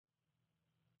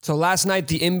So last night,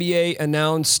 the NBA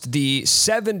announced the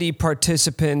 70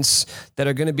 participants that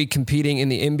are going to be competing in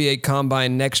the NBA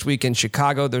Combine next week in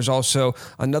Chicago. There's also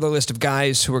another list of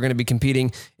guys who are going to be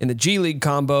competing in the G League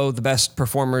combo. The best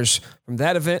performers from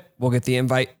that event will get the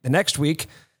invite the next week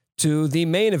to the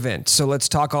main event. So let's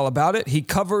talk all about it. He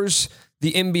covers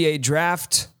the NBA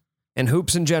draft and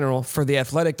hoops in general for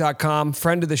theathletic.com.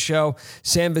 Friend of the show,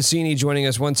 Sam Vecenie, joining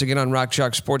us once again on Rock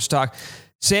Chalk Sports Talk.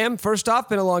 Sam, first off,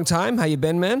 been a long time. How you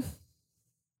been, man?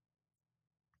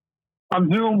 I'm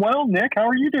doing well, Nick. How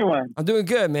are you doing? I'm doing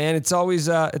good, man. It's always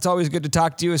good to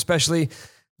talk to you, especially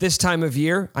this time of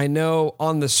year. I know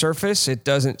on the surface, it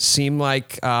doesn't seem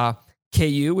like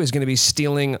KU is going to be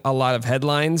stealing a lot of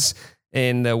headlines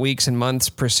in the weeks and months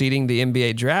preceding the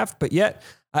NBA draft, but yet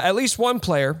at least one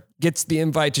player gets the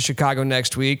invite to Chicago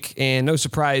next week, and no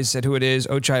surprise at who it is,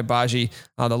 Ochai Agbaji,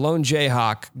 the lone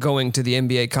Jayhawk, going to the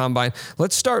NBA Combine.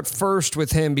 Let's start first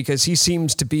with him because he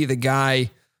seems to be the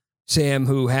guy, Sam,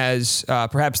 who has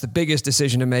perhaps the biggest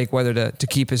decision to make, whether to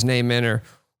keep his name in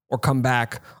or come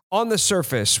back. On the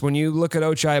surface, when you look at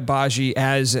Ochai Agbaji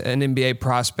as an NBA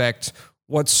prospect,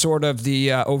 what's sort of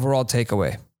the overall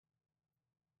takeaway?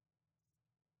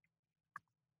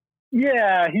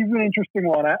 Yeah, he's an interesting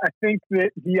one. I think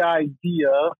that the idea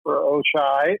for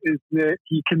Ochai is that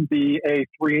he can be a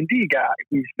 3-and-D guy.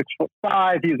 He's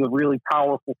 6'5". He has a really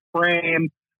powerful frame.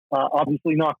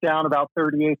 Obviously knocked down about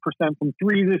 38% from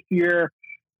three this year.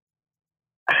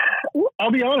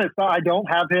 I'll be honest, I don't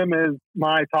have him as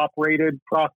my top-rated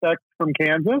prospect from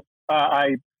Kansas.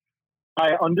 I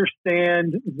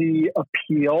understand the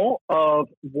appeal of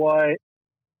what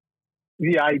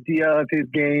the idea of his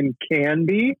game can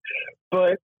be,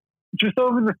 but just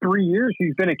over the 3 years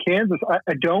he's been at Kansas,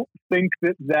 I don't think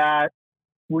that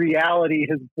reality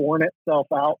has borne itself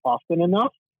out often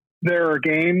enough. There are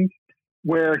games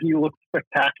where he looks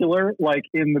spectacular, like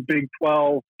in the Big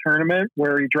 12 tournament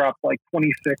where he dropped like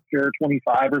 26 or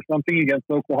 25 or something against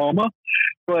Oklahoma,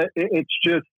 but it's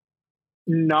just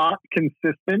not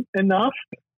consistent enough.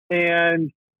 And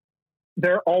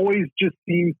there always just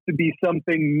seems to be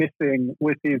something missing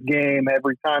with his game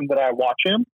every time that I watch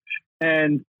him.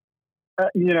 And,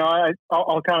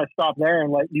 I'll kind of stop there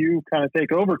and let you kind of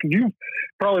take over, because you've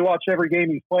probably watched every game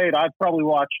he's played. I've probably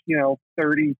watched,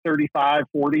 30, 35,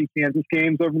 40 Kansas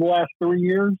games over the last 3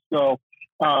 years. So,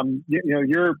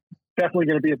 you're definitely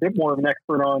going to be a bit more of an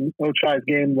expert on Ochai's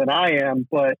game than I am,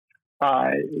 but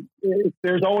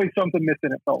there's always something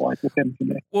missing, it felt like, with him to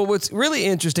me. Well, what's really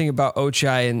interesting about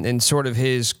Ochai and sort of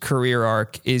his career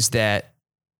arc is that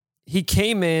he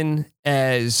came in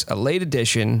as a late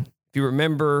addition. If you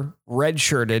remember,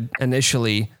 redshirted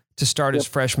initially to start his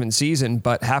freshman season,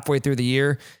 but halfway through the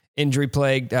year, injury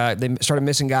plagued, they started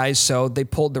missing guys, so they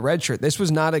pulled the red shirt. This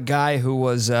was not a guy who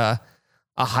was a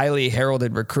highly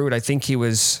heralded recruit. I think he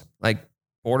was like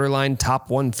borderline top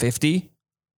 150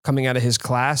 coming out of his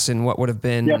class in what would have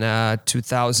been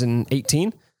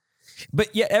 2018.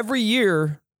 But yet every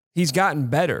year he's gotten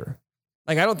better.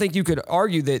 Like, I don't think you could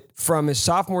argue that from his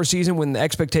sophomore season when the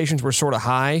expectations were sort of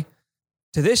high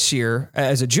to this year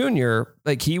as a junior,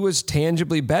 like, he was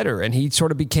tangibly better and he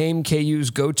sort of became KU's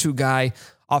go-to guy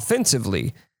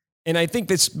offensively. And I think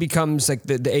this becomes like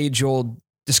the age-old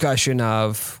discussion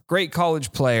of great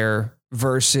college player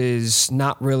versus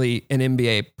not really an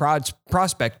NBA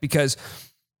prospect, because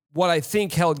what I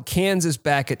think held Kansas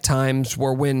back at times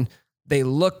were when they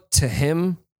looked to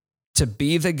him to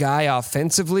be the guy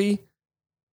offensively,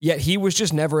 yet he was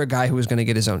just never a guy who was going to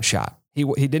get his own shot. He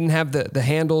didn't have the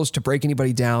handles to break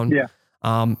anybody down.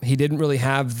 Yeah. He didn't really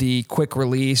have the quick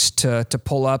release to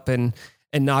pull up and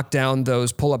knock down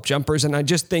those pull-up jumpers. And I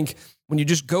just think when you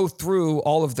just go through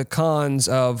all of the cons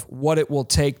of what it will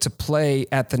take to play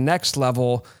at the next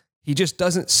level, he just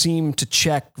doesn't seem to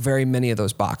check very many of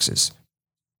those boxes.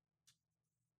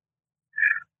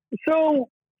 So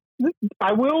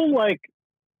I will,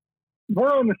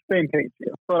 we're on the same page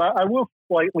here, but I will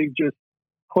slightly just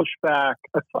push back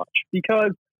a touch,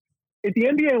 because at the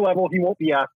NBA level, he won't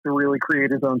be asked to really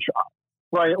create his own shot,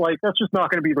 right? Like, that's just not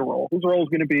going to be the role. His role is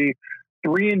going to be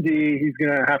 3-and-D. He's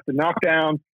going to have to knock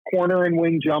down corner and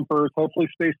wing jumpers, hopefully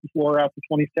space the floor out to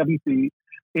 27 feet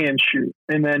and shoot,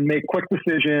 and then make quick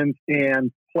decisions and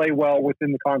play well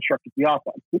within the construct of the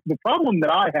offense. The problem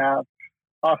that I have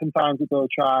oftentimes with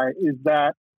Ochai is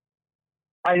that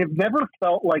I have never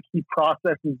felt like he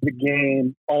processes the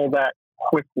game all that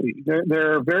quickly.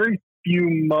 There are very few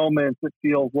moments, it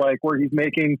feels like, where he's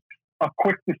making a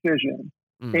quick decision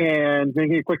and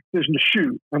making a quick decision to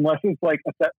shoot, unless it's like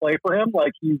a set play for him.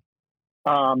 Like, he's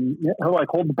he'll like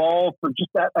hold the ball for just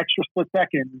that extra split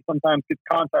second and sometimes gets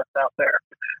contests out there.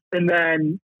 And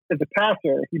then as a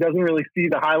passer. He doesn't really see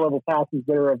the high level passes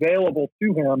that are available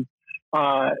to him.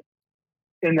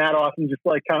 And that often just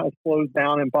like kind of slows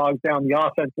down and bogs down the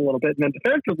offense a little bit. And then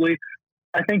defensively,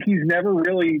 I think he's never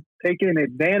really taken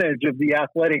advantage of the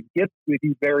athletic gifts that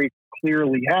he very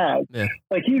clearly has. Yeah.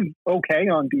 Like, he's okay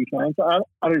on defense.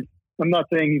 I'm not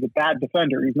saying he's a bad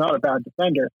defender. He's not a bad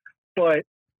defender, but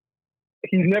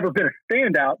he's never been a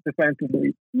standout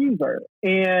defensively either.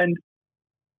 And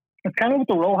it's kind of what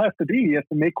the role has to be. He has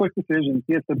to make quick decisions.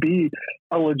 He has to be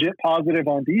a legit positive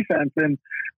on defense. And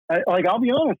I'll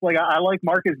be honest, I like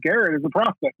Marcus Garrett as a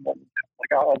prospect. Like,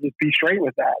 I'll just be straight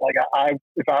with that. Like,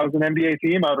 if I was an NBA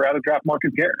team, I'd rather draft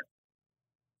Marcus Garrett.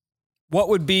 What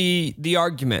would be the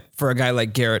argument for a guy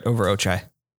like Garrett over Ochai?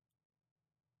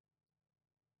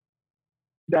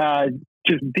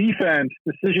 Just defense,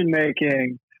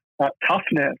 decision-making,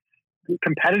 toughness,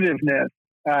 competitiveness,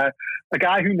 a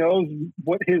guy who knows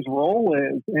what his role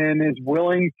is and is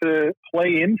willing to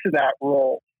play into that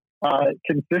role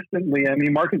consistently. I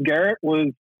mean, Marcus Garrett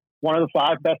was one of the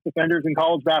 5 best defenders in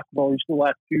college basketball each of the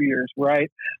last 2 years,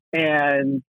 right?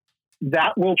 And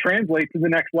that will translate to the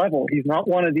next level. He's not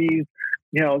one of these,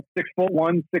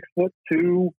 6'1",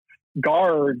 6'2"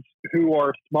 guards who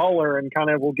are smaller and kind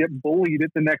of will get bullied at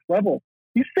the next level.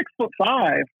 He's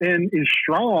 6'5" and is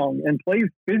strong and plays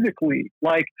physically.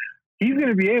 Like, he's going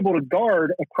to be able to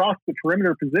guard across the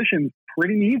perimeter positions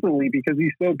pretty easily because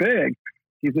he's so big.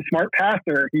 He's a smart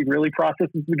passer. He really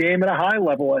processes the game at a high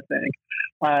level, I think.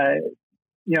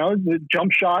 The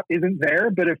jump shot isn't there,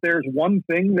 but if there's one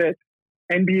thing that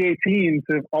NBA teams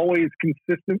have always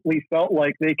consistently felt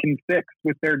like they can fix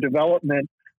with their development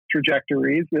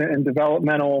trajectories and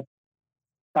developmental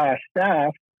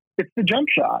staff, it's the jump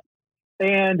shot.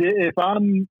 And if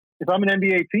I'm an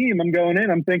NBA team, I'm going in,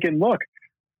 I'm thinking, look,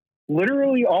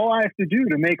 literally all I have to do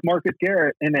to make Marcus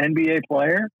Garrett an NBA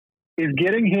player is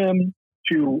getting him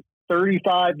to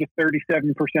 35 to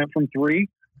 37% from three.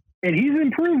 And he's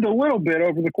improved a little bit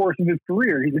over the course of his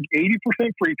career. He's an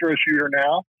 80% free throw shooter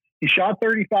now. He shot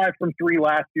 35 from three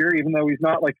last year, even though he's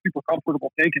not like super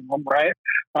comfortable taking them, right?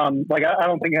 I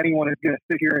don't think anyone is going to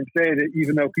sit here and say that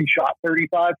even though he shot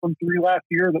 35 from three last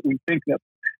year, that we think that,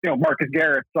 Marcus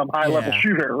Garrett's some high level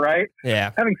shooter, right?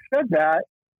 Yeah. Having said that,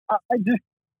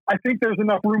 I think there's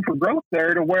enough room for growth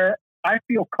there to where I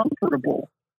feel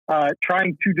comfortable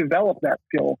trying to develop that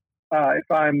skill if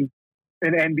I'm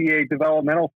an NBA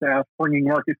developmental staff bringing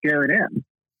Marcus Garrett in.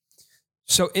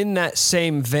 So in that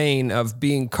same vein of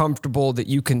being comfortable that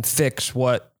you can fix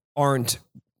what aren't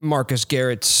Marcus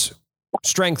Garrett's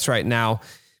strengths right now,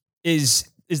 is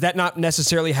that not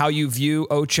necessarily how you view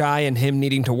Ochai and him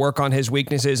needing to work on his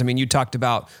weaknesses? I mean, you talked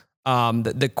about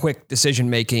the quick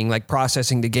decision-making, like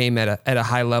processing the game at a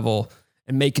high level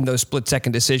and making those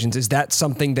split-second decisions. Is that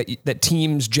something that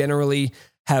teams generally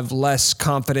have less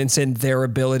confidence in their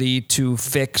ability to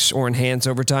fix or enhance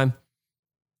over time?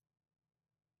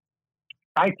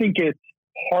 I think it's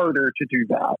harder to do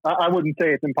that. I wouldn't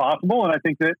say it's impossible, and I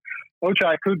think that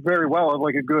Ochai could very well have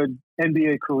like a good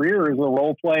NBA career as a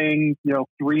role-playing,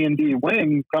 3-and-D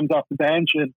wing, comes off the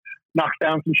bench and knocks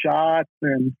down some shots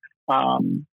and,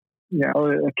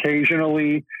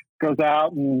 occasionally goes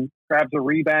out and grabs a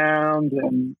rebound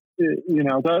and,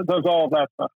 does all of that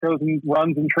stuff, goes and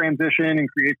runs in transition and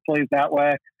creates plays that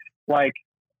way. Like,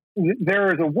 there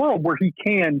is a world where he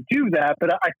can do that,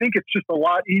 but I think it's just a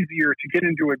lot easier to get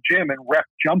into a gym and rep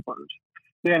jumpers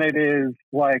than it is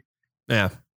like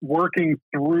working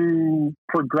through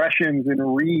progressions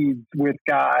and reads with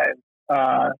guys,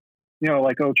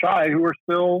 like Ochai, who are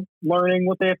still learning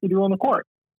what they have to do on the court.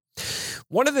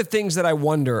 One of the things that I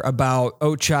wonder about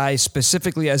Ochai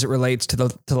specifically as it relates to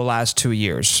the last 2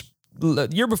 years. The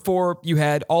year before, you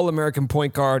had All-American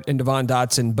point guard in Devon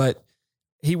Dotson, but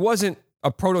he wasn't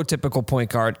a prototypical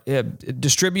point guard.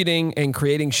 Distributing and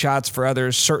creating shots for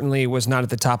others certainly was not at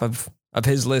the top of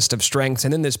his list of strengths.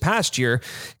 And in this past year,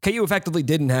 KU effectively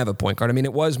didn't have a point guard. I mean,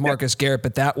 it was Marcus Garrett,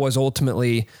 but that was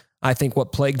ultimately, I think,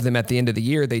 what plagued them at the end of the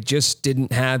year. They just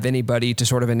didn't have anybody to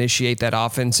sort of initiate that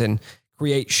offense and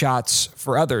create shots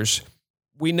for others.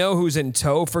 We know who's in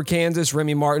tow for Kansas,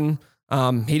 Remy Martin.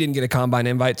 He didn't get a combine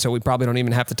invite, so we probably don't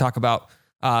even have to talk about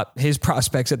his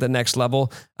prospects at the next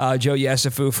level. Joe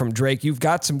Yesufu from Drake. You've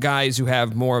got some guys who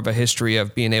have more of a history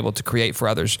of being able to create for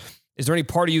others. Is there any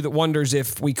part of you that wonders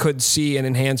if we could see an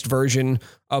enhanced version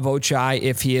of Ochai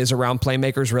if he is around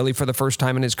playmakers really for the first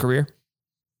time in his career?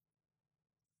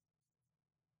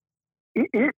 Is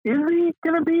he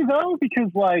going to be, though? Because,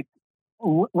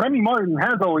 Remy Martin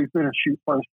has always been a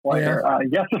shoot-first player.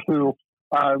 Yeah. Yesufu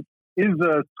is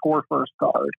a score-first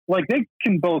guard. Like, they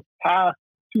can both pass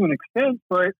to an extent,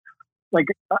 but like,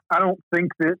 I don't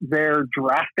think that they're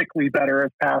drastically better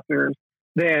as passers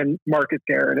than Marcus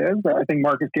Garrett is. I think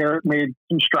Marcus Garrett made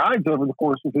some strides over the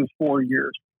course of his 4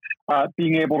 years,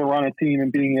 being able to run a team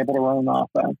and being able to run an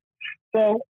offense.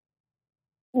 So,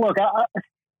 look,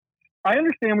 I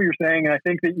understand what you're saying, and I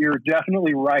think that you're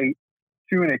definitely right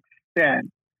to an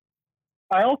extent.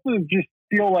 I also just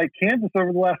feel like Kansas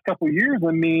over the last couple of years,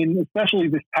 I mean, especially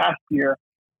this past year,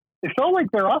 it felt like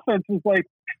their offense was like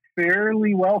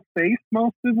fairly well spaced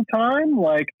most of the time.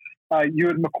 Like, you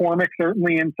had McCormick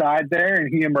certainly inside there,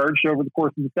 and he emerged over the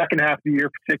course of the second half of the year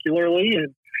particularly.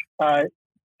 And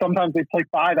sometimes they play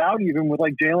 5 out even with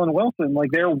like Jalen Wilson.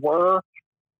 Like there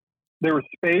was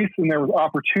space and there was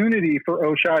opportunity for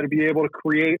Ochai to be able to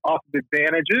create offensive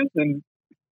advantages, and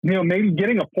maybe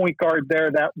getting a point guard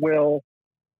there that will,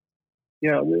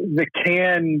 that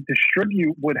can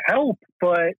distribute would help.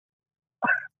 But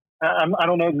I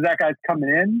don't know that guy's coming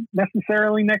in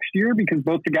necessarily next year, because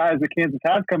both the guys that Kansas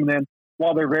has coming in,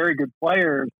 while they're very good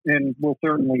players and will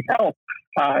certainly help,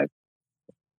 I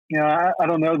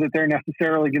don't know that they're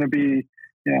necessarily going to be,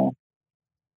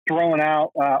 throwing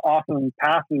out awesome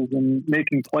passes and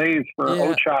making plays for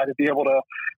Ochai to be able to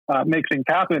make things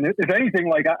happen. If anything,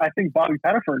 like I think Bobby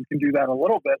Pettiford can do that a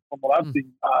little bit from what I've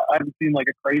seen. I haven't seen like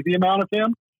a crazy amount of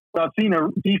him, but I've seen a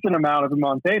decent amount of him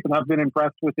on tape, and I've been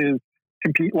impressed with his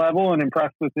compete level and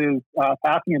impressed with his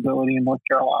passing ability in North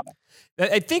Carolina.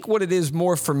 I think what it is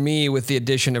more for me with the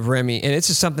addition of Remy, and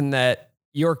this is something that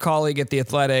your colleague at The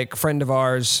Athletic, friend of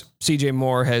ours, CJ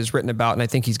Moore, has written about, and I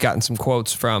think he's gotten some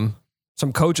quotes from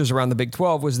some coaches around the Big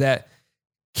 12, was that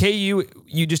KU,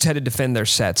 you just had to defend their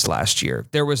sets last year.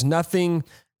 There was nothing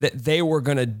that they were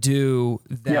going to do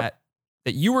that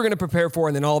you were going to prepare for,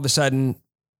 and then all of a sudden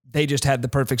they just had the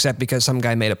perfect set because some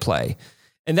guy made a play.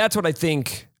 And that's what I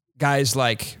think guys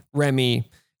like Remy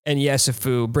and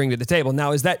Yesufu bring to the table.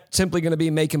 Now, is that simply going to be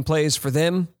making plays for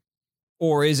them,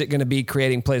 or is it going to be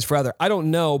creating plays for other? I don't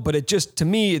know, but it just, to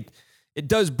me, it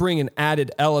does bring an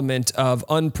added element of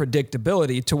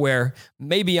unpredictability to where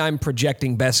maybe I'm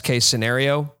projecting best case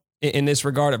scenario in this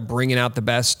regard of bringing out the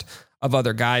best of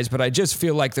other guys. But I just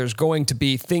feel like there's going to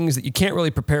be things that you can't really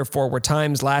prepare for. Were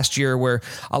times last year where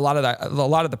a lot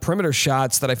of the perimeter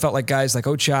shots that I felt like guys like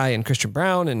Ochai and Christian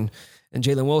Brown and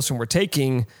Jalen Wilson were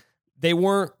taking, they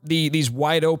weren't these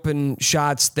wide open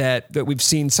shots that we've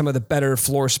seen some of the better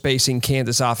floor spacing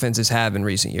Kansas offenses have in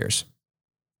recent years.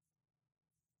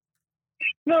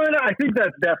 No, I think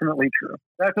that's definitely true.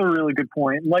 That's a really good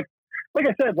point. Like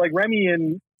I said, like Remy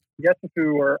and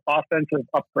Yesufu are offensive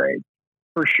upgrades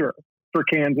for sure for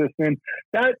Kansas, and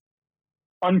that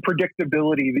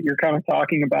unpredictability that you're kind of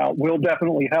talking about will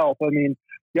definitely help. I mean,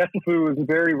 Yesufu is a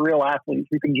very real athlete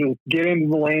who can just get into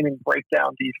the lane and break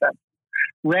down defense.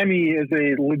 Remy is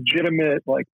a legitimate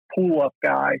like pull-up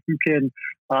guy who can,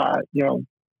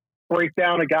 break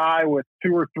down a guy with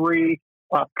 2 or 3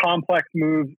 complex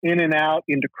moves in and out,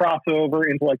 into crossover,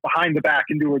 into like behind the back,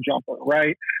 into a jumper,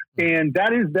 right? And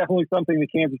that is definitely something that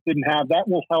Kansas didn't have. That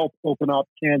will help open up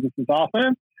Kansas's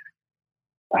offense.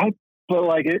 But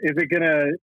like, is it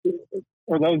gonna?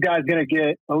 Are those guys going to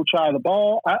get Ochai the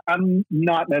ball? I'm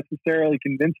not necessarily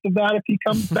convinced of that if he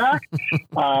comes back.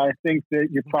 I think that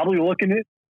you're probably looking at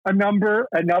another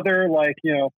like,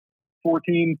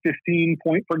 14, 15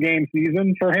 point per game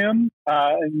season for him.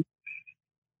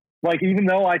 Like, even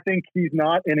though I think he's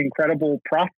not an incredible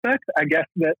prospect, I guess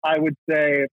that I would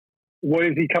say, what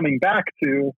is he coming back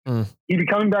to? He'd be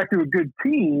coming back to a good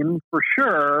team for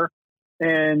sure.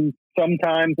 And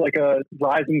sometimes like a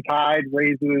rising tide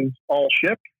raises all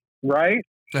ships, right?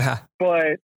 Uh-huh.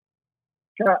 But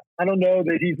I don't know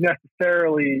that he's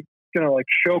necessarily going to like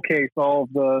showcase all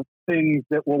of the things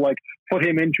that will like put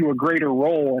him into a greater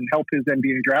role and help his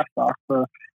NBA draft stock for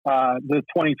the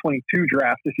 2022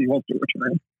 draft if he wants to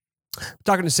return.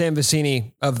 Talking to Sam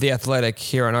Vecini of The Athletic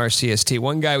here on RCST.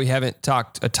 One guy we haven't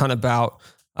talked a ton about.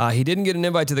 He didn't get an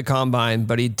invite to the Combine,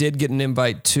 but he did get an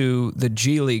invite to the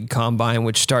G League Combine,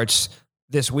 which starts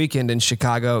this weekend in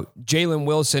Chicago. Jalen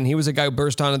Wilson, he was a guy who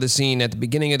burst onto the scene at the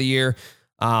beginning of the year.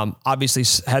 Obviously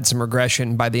had some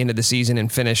regression by the end of the season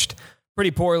and finished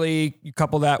pretty poorly. You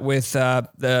couple that with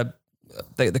the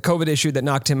COVID issue that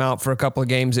knocked him out for a couple of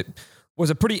games. It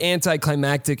was a pretty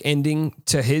anticlimactic ending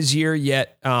to his year,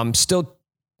 yet still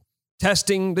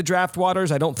testing the draft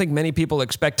waters. I don't think many people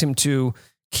expect him to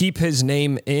keep his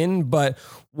name in, but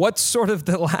what's sort of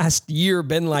the last year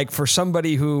been like for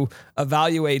somebody who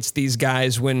evaluates these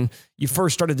guys when you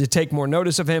first started to take more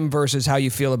notice of him versus how you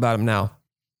feel about him now?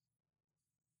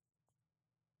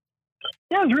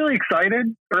 Yeah, I was really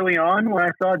excited early on when I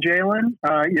saw Jalen.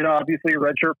 Obviously a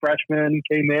redshirt freshman,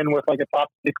 came in with like a top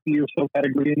 60 or so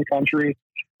pedigree in the country.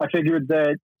 I figured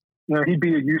that, he'd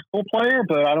be a useful player,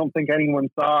 but I don't think anyone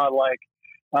saw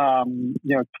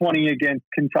 20 against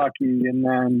Kentucky, and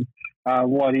then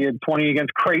he had 20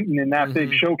 against Creighton in that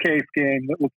big showcase game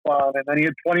that was fun, and then he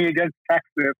had 20 against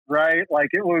Texas, right?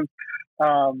 Like it was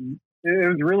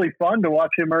really fun to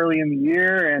watch him early in the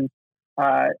year, and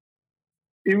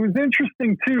it was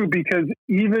interesting too because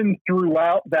even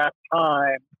throughout that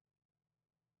time,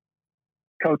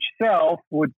 Coach Self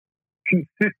would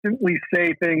consistently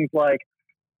say things like,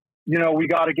 we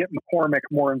got to get McCormick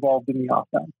more involved in the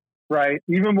offense, right?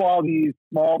 Even while these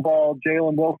small ball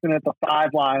Jalen Wilson at the 5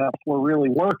 lineups were really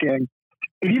working,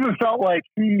 it even felt like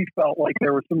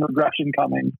there was some regression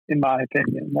coming, in my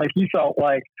opinion. Like he felt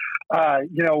like,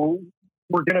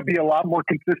 we're going to be a lot more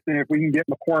consistent if we can get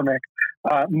McCormick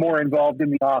more involved in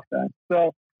the offense.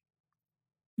 So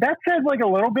that says like a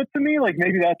little bit to me, like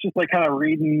maybe that's just like kind of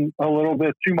reading a little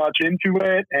bit too much into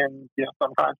it. And,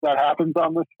 sometimes that happens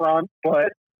on this front,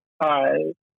 but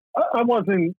I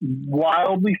wasn't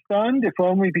wildly stunned, if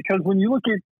only because when you look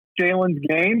at Jalen's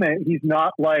game, he's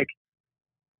not like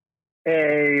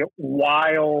a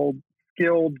wild,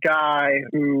 skilled guy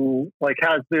who like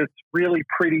has this really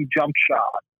pretty jump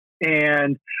shot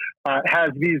and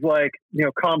has these like,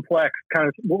 complex kind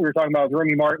of what we were talking about with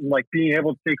Remy Martin, like being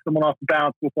able to take someone off the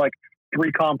bounce with like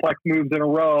 3 complex moves in a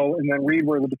row and then read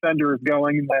where the defender is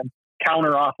going and then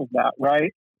counter off of that,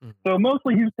 right? So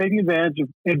mostly he was taking advantages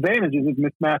of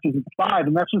mismatches at the 5,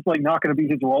 and that's just like not going to be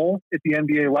his role at the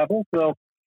NBA level. So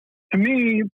to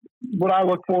me, what I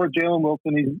look for with Jalen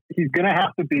Wilson, he's going to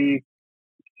have to be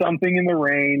something in the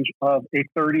range of a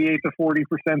 38 to 40%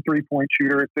 3-point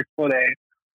shooter at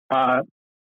 6'8".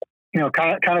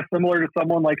 Kind of similar to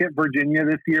someone like at Virginia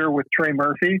this year with Trey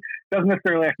Murphy. Doesn't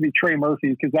necessarily have to be Trey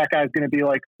Murphy because that guy's going to be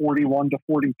like 41 to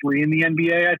 43 in the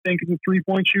NBA, I think, as a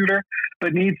 3-point shooter,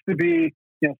 but needs to be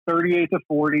 38 to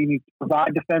 40, needs to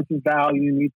provide defensive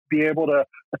value, needs to be able to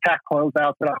attack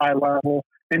closeouts at a high level,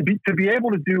 and to be able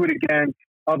to do it against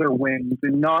other wings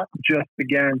and not just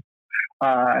against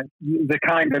the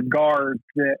kind of guards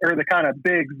or the kind of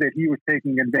bigs that he was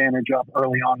taking advantage of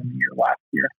early on in the year last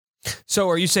year. So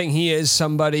are you saying he is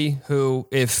somebody who,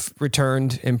 if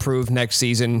returned, improved next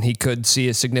season, he could see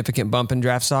a significant bump in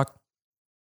draft stock?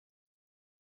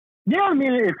 Yeah, I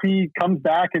mean, if he comes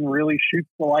back and really shoots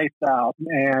the lights out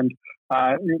and,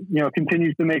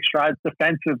 continues to make strides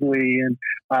defensively and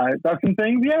does some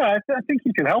things, I think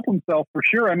he could help himself for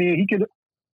sure. I mean,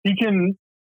 he can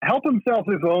help himself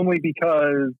if only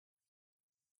because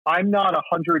I'm not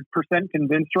 100%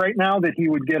 convinced right now that he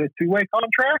would get a 2-way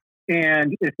contract.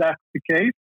 And if that's the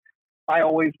case, I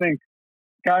always think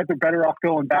guys are better off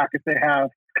going back if they have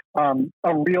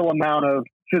a real amount of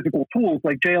physical tools.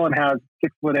 Like Jalen has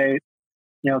 6'8",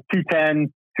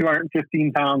 210,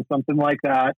 215 pounds, something like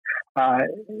that,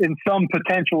 and some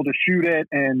potential to shoot it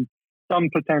and some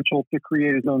potential to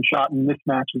create his own shot in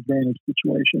mismatch advantage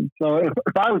situations. So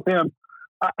if I was him,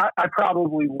 I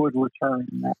probably would return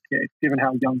in that case, given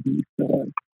how young he still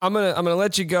is. I'm gonna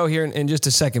let you go here in just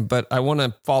a second, but I want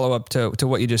to follow up to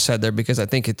what you just said there because I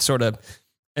think it's sort of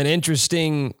an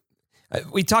interesting.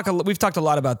 We've talked a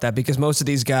lot about that because most of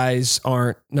these guys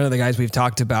none of the guys we've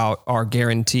talked about are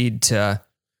guaranteed to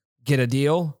get a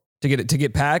deal, to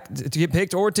get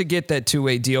picked, or to get that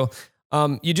 2-way deal.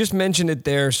 You just mentioned it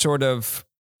there, sort of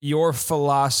your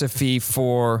philosophy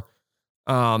for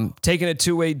taking a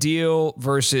 2-way deal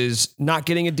versus not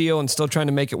getting a deal and still trying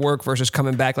to make it work versus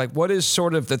coming back. Like, what is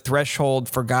sort of the threshold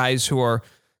for guys who are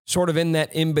sort of in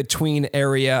that in-between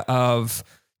area of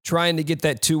trying to get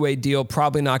that 2-way deal,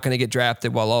 probably not going to get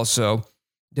drafted, while also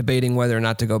debating whether or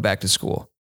not to go back to school?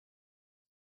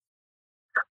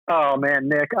 Oh man,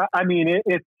 Nick, I mean,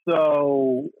 it's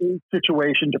so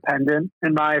situation dependent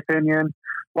in my opinion.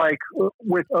 Like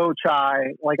with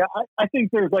Ochai, like I think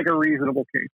there's like a reasonable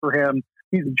case for him.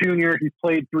 He's a junior. He's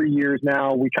played 3 years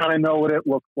now. We kind of know what it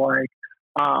looks like.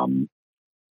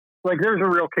 Like there's a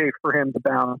real case for him to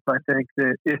bounce. I think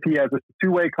that if he has a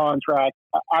 2-way contract,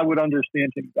 I would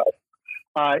understand him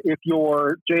better. If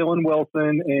you're Jalen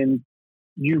Wilson and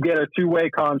you get a 2-way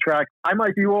contract, I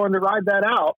might be willing to ride that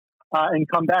out and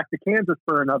come back to Kansas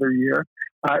for another year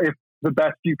if the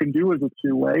best you can do is a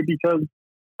 2-way, because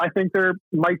I think there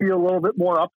might be a little bit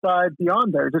more upside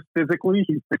beyond there. Just physically,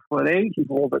 he's 6'8". He's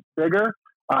a little bit bigger.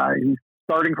 He's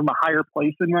starting from a higher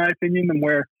place, in my opinion, than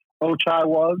where Ochai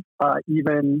was,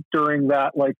 even during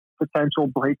that like potential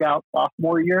breakout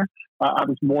sophomore year. I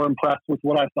was more impressed with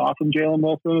what I saw from Jalen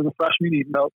Wilson as a freshman,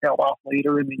 even though it tailed off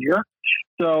later in the year.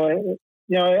 So,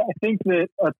 I think that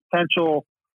a potential,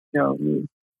 even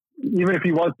if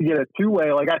he wants to get a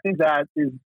two-way, like I think that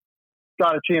is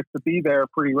got a chance to be there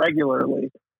pretty regularly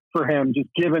for him, just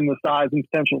given the size and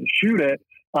potential to shoot it.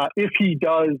 If he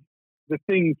does the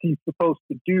things he's supposed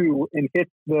to do and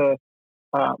hits the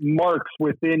marks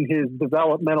within his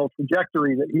developmental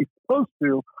trajectory that he's supposed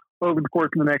to over the course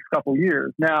of the next couple of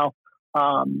years. Now,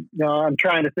 I'm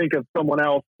trying to think of someone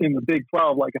else in the Big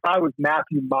 12. Like if I was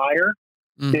Matthew Meyer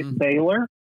at Baylor,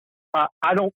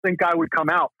 I don't think I would come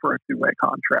out for a two-way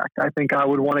contract. I think I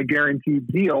would want a guaranteed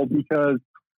deal because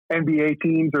NBA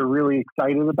teams are really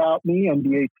excited about me.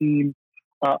 NBA teams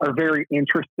are very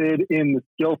interested in the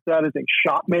skill set as a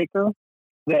shot maker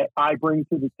that I bring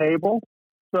to the table.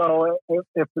 So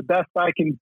if the best I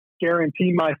can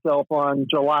guarantee myself on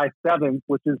July 7th,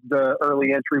 which is the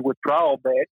early entry withdrawal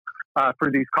date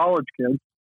for these college kids,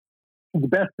 the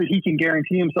best that he can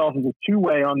guarantee himself is a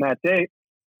two-way on that date,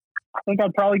 I think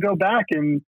I'd probably go back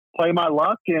and play my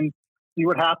luck and see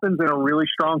what happens in a really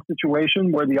strong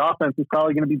situation where the offense is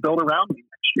probably going to be built around me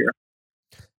next year.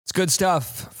 It's good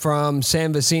stuff from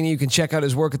Sam Vecenie. You can check out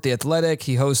his work at The Athletic.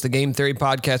 He hosts the Game Theory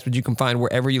podcast, which you can find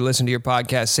wherever you listen to your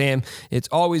podcast. Sam, it's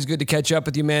always good to catch up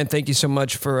with you, man. Thank you so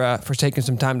much for taking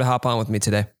some time to hop on with me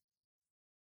today.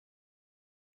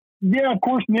 Yeah, of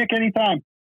course, Nick, anytime.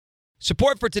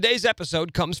 Support for today's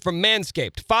episode comes from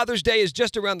Manscaped. Father's Day is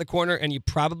just around the corner, and you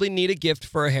probably need a gift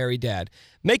for a hairy dad.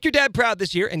 Make your dad proud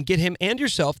this year and get him and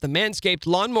yourself the Manscaped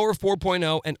Lawnmower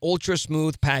 4.0 and Ultra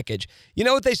Smooth package. You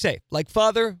know what they say, like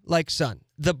father, like son.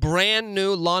 The brand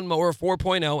new Lawnmower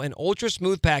 4.0 and Ultra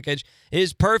Smooth package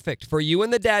is perfect for you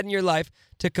and the dad in your life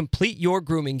to complete your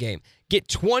grooming game. Get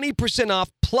 20% off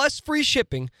plus free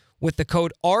shipping with the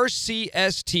code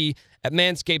RCST at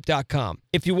manscaped.com.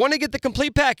 If you want to get the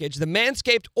complete package, the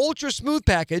Manscaped Ultra Smooth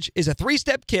package is a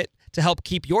 3-step kit to help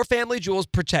keep your family jewels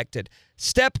protected.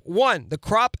 Step 1, the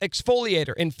Crop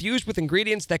Exfoliator, infused with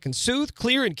ingredients that can soothe,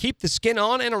 clear, and keep the skin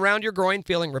on and around your groin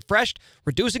feeling refreshed,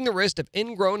 reducing the risk of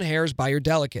ingrown hairs by your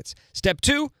delicates. Step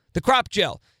 2, the Crop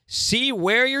Gel. See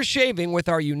where you're shaving with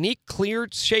our unique clear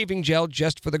shaving gel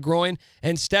just for the groin.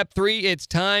 And step 3, it's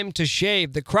time to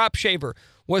shave. The Crop Shaver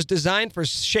was designed for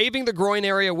shaving the groin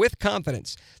area with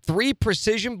confidence. 3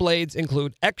 precision blades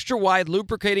include extra-wide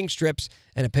lubricating strips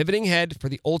and a pivoting head for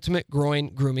the ultimate groin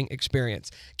grooming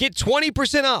experience. Get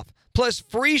 20% off plus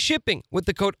free shipping with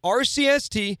the code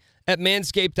RCST at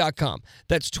manscaped.com.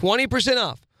 That's 20%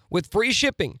 off with free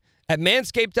shipping at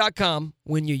manscaped.com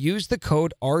when you use the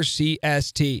code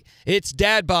RCST. It's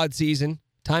dad bod season.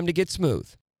 Time to get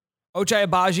smooth. Ochai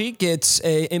Agbaji gets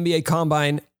a NBA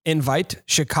Combine invite,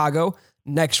 Chicago,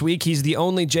 next week. He's the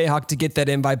only Jayhawk to get that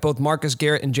invite. Both Marcus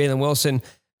Garrett and Jalen Wilson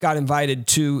got invited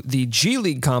to the G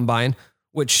League Combine,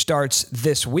 which starts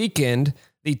this weekend.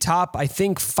 The top, I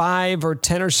think, 5 or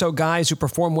 10 or so guys who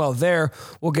perform well there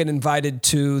will get invited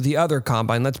to the other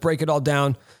Combine. Let's break it all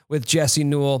down with Jesse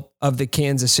Newell of the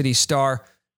Kansas City Star.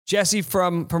 Jesse,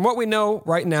 from what we know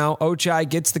right now, Ochai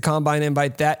gets the Combine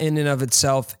invite. That in and of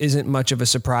itself isn't much of a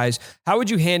surprise. How would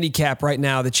you handicap right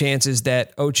now the chances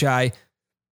that Ochai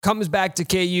comes back to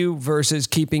KU versus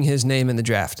keeping his name in the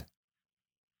draft?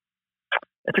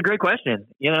 It's a great question.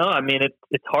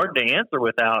 It's hard to answer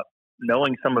without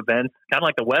knowing some events, kind of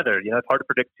like the weather. It's hard to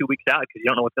predict 2 weeks out because you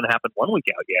don't know what's going to happen 1 week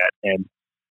out yet. And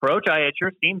for Ochai, it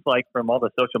sure seems like from all the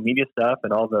social media stuff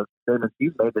and all the statements he's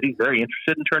made that he's very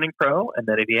interested in turning pro, and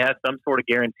that if he has some sort of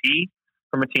guarantee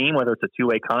from a team, whether it's a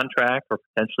 2-way contract or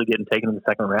potentially getting taken in the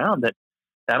second round, that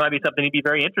might be something he'd be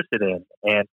very interested in.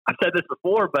 And I've said this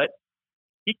before, but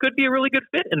he could be a really good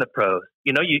fit in the pros.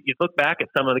 You look back at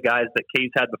some of the guys that K's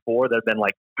had before that have been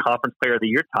like conference player of the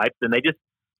year types, and they just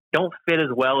don't fit as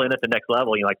well in at the next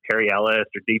level. Like Perry Ellis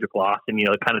or Dedrick Lawson,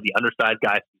 kind of the undersized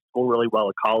guys who score really well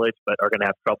at college, but are going to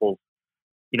have trouble,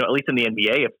 at least in the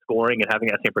NBA, of scoring and having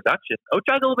that same production.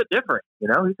 Ochai's a little bit different. He's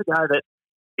a guy that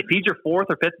if he's your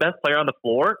 4th or 5th best player on the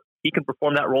floor, he can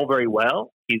perform that role very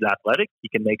well. He's athletic. He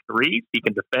can make threes. He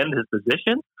can defend his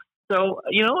position. So,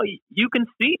 you can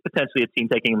see potentially a team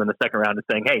taking him in the second round and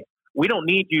saying, hey, we don't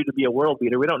need you to be a world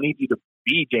beater. We don't need you to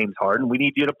be James Harden. We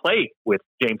need you to play with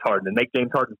James Harden and make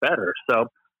James Harden better. So,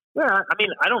 yeah,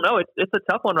 I don't know. It's a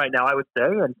tough one right now, I would say.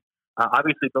 And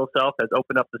obviously, Bill Self has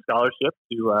opened up the scholarship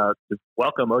to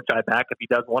welcome Ochai back if he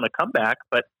does want to come back.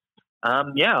 But,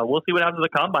 we'll see what happens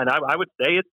with the Combine. I would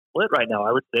say it's split right now.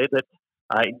 I would say that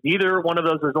neither one of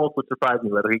those results would surprise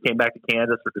me, whether he came back to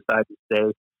Kansas or decided to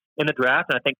stay in the draft.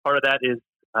 And I think part of that is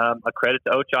a credit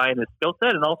to Ochai and his skill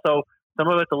set, and also some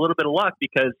of it's a little bit of luck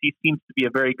because he seems to be a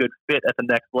very good fit at the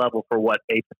next level for what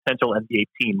a potential NBA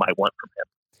team might want from him.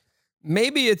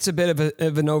 Maybe it's a bit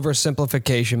of an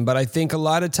oversimplification, but I think a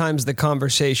lot of times the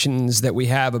conversations that we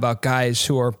have about guys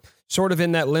who are sort of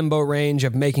in that limbo range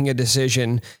of making a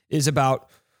decision is about,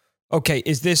 okay,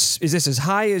 is this as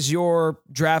high as your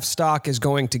draft stock is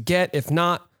going to get? If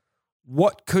not,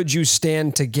 what could you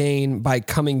stand to gain by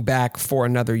coming back for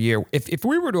another year? If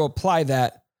we were to apply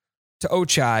that to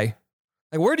Ochai,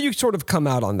 like where do you sort of come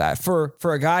out on that? For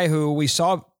a guy who we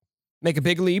saw make a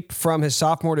big leap from his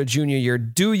sophomore to junior year,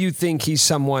 do you think he's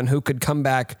someone who could come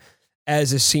back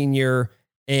as a senior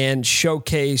and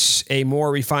showcase a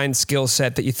more refined skill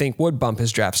set that you think would bump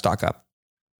his draft stock up?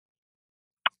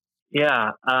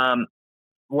 Yeah.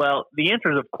 Well, the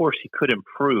answer is, of course, he could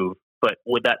improve, but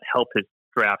would that help his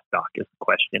draft stock is the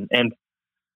question. And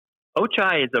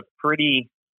Ochai is a pretty,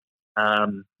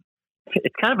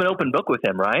 it's kind of an open book with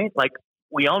him, right? Like,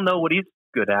 we all know what he's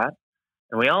good at,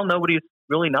 and we all know what he's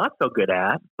really not so good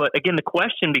at. But again, the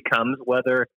question becomes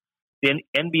whether the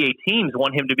NBA teams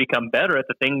want him to become better at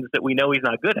the things that we know he's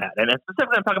not good at. And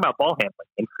specifically, I'm talking about ball handling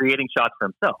and creating shots for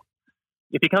himself.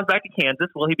 If he comes back to Kansas,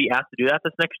 will he be asked to do that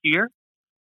this next year?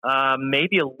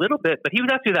 Maybe a little bit, but he was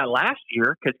asked to do that last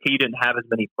year because KU didn't have as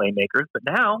many playmakers. But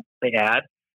now they add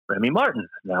Remy Martin.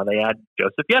 Now they add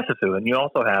Joseph Yesufu. And you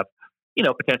also have,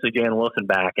 potentially Jalen Wilson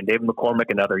back and David McCormick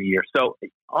another year. So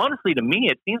honestly, to me,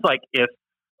 it seems like if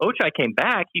Ochai came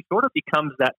back, he sort of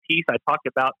becomes that piece I talked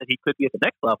about that he could be at the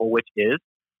next level, which is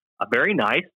a very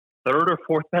nice third or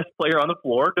fourth best player on the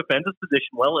floor, defends his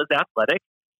position well, is athletic,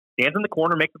 stands in the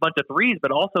corner, makes a bunch of threes,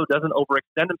 but also doesn't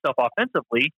overextend himself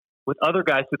offensively with other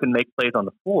guys who can make plays on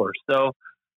the floor. So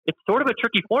it's sort of a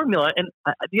tricky formula. And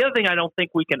the other thing I don't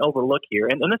think we can overlook here,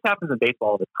 and this happens in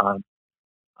baseball all the time,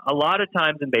 a lot of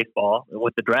times in baseball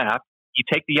with the draft, you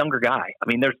take the younger guy. I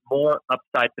mean, there's more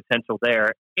upside potential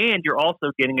there. And you're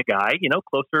also getting a guy,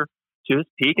 closer to his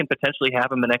peak and potentially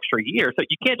have him an extra year. So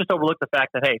you can't just overlook the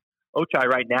fact that, hey, Ochai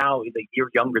right now is a year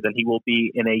younger than he will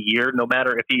be in a year, no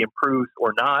matter if he improves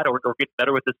or not, or gets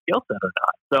better with his skill set or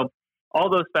not. So all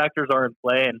those factors are in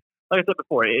play. And like I said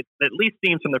before, it at least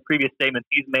seems from the previous statements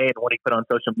he's made and what he put on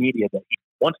social media that he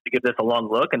wants to give this a long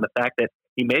look. And the fact that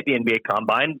he made the NBA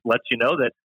Combine lets you know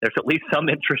that there's at least some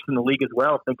interest in the league as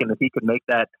well, thinking that he could make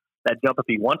that jump if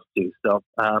he wants to. So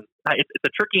it's a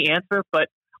tricky answer, but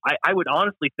I would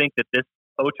honestly think that this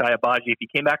Ochai Agbaji, if he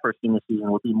came back for a senior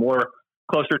season, would be more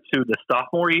closer to the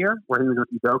sophomore year where he was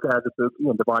with Udoka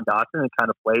Azubuike and Devon Dotson and kind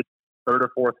of played third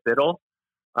or fourth fiddle.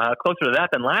 Closer to that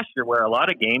than last year where a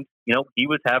lot of games, he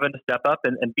was having to step up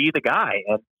and be the guy.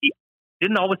 And he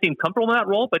didn't always seem comfortable in that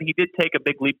role, but he did take a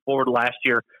big leap forward last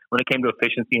year when it came to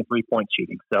efficiency and three-point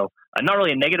shooting. So not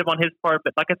really a negative on his part,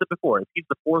 but like I said before, if he's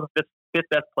the fourth or fifth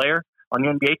best player on the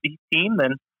NBA team,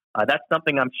 then that's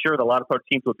something I'm sure that a lot of pro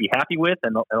teams would be happy with,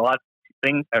 and a lot of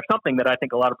things, or something that I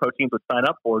think a lot of pro teams would sign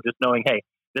up for, just knowing, hey,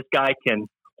 this guy can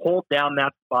hold down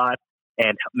that spot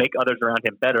and make others around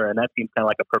him better. And that seems kind of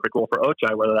like a perfect role for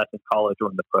Ochai, whether that's in college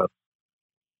or in the pros.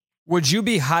 Would you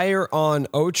be higher on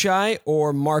Ochai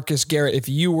or Marcus Garrett if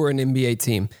you were an NBA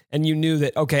team and you knew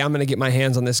that, okay, I'm going to get my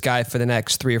hands on this guy for the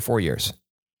next 3 or 4 years?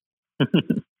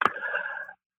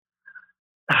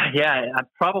 Yeah, it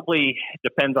probably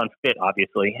depends on fit,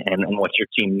 obviously, and what your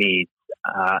team needs.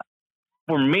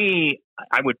 For me,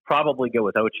 I would probably go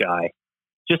with Ochai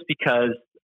just because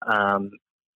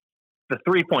the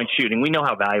three-point shooting, we know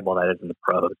how valuable that is in the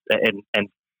pros. And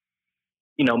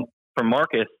for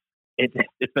Marcus,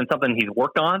 it's been something he's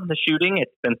worked on, the shooting.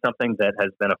 It's been something that has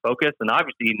been a focus, and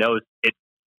obviously he knows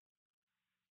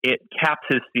it caps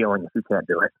his ceiling if he can't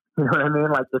do it. You know what I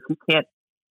mean? Like, if he can't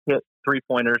hit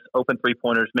three-pointers, open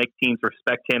three-pointers, make teams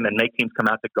respect him and make teams come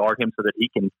out to guard him so that he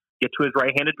can get to his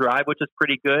right-handed drive, which is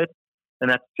pretty good, and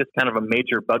that's just kind of a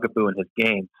major bugaboo in his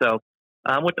game. So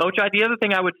with Ochai, the other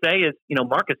thing I would say is,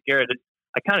 Marcus Garrett,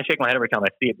 I kind of shake my head every time I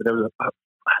see it, but there was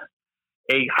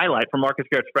a highlight from Marcus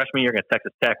Garrett's freshman year against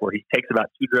Texas Tech where he takes about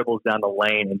 2 dribbles down the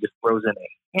lane and just throws in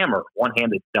a hammer,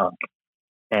 one-handed dunk.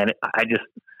 And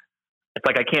it's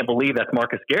like, I can't believe that's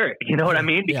Marcus Garrett. You know what I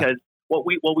mean? Because what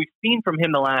we've seen from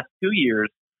him the last 2 years,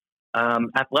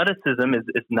 athleticism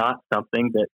is not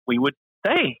something that we would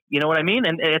say, you know what I mean?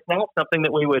 And it's not something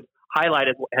that we would highlight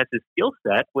as his skill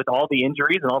set with all the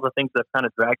injuries and all the things that have kind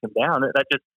of dragged him down. That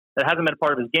hasn't been a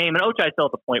part of his game. And Ochai's still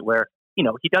at the point where,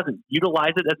 he doesn't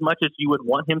utilize it as much as you would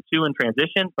want him to in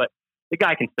transition, but the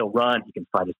guy can still run. He can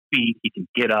find his feet. He can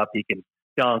get up. He can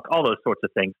dunk, all those sorts of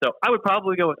things. So I would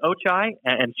probably go with Ochai,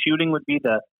 and shooting would be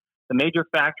the major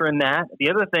factor in that.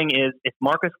 The other thing is, if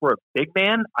Marcus were a big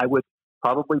man, I would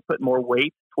probably put more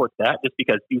weight towards that just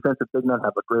because defensive big men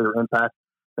have a greater impact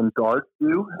than guards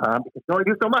do, because you only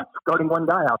do so much guarding one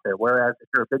guy out there, whereas if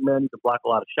you're a big man, you can block a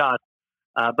lot of shots.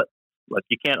 But Look,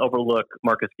 you can't overlook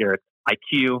Marcus Garrett's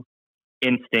IQ,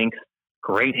 instincts,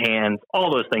 great hands,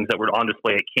 all those things that were on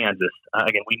display at Kansas.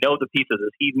 Again, we know the pieces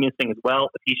that he's missing as well.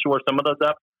 If he shores some of those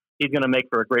up, he's going to make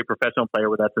for a great professional player,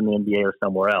 whether that's in the NBA or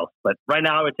somewhere else. But right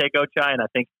now I would take Ochai, and I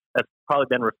think that's probably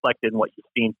been reflected in what you've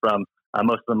seen from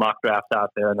most of the mock drafts out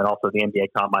there, and then also the NBA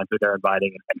combines who they're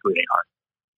inviting and who they aren't.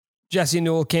 Jesse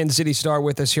Newell, Kansas City Star,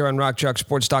 with us here on Rock Chalk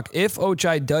Sports Talk. If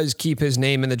Ochai does keep his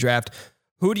name in the draft,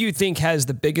 who do you think has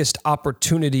the biggest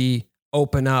opportunity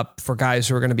open up for guys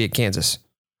who are going to be at Kansas?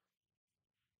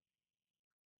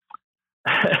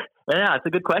 Yeah, it's a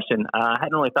good question. I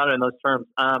hadn't really thought of it in those terms.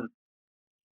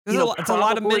 It's a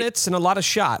lot of minutes and a lot of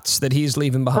shots that he's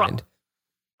leaving behind.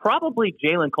 Probably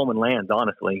Jalen Coleman-Lands,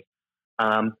 honestly.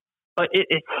 But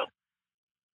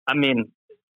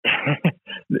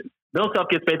Bill Self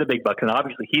gets paid the big bucks, and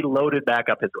obviously he loaded back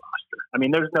up his roster. I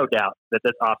mean, there's no doubt that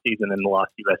this offseason and the loss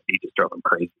to USC just drove him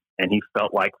crazy. And he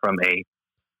felt like from a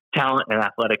talent and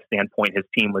athletic standpoint, his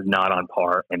team was not on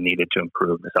par and needed to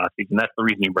improve this offseason. That's the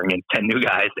reason you bring in 10 new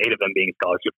guys, 8 of them being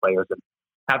scholarship players, and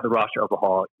have the roster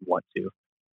overhaul if you want to.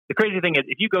 The crazy thing is,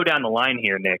 if you go down the line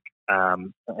here, Nick,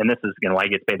 and this is why he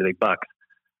gets paid the big bucks,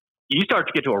 you start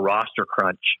to get to a roster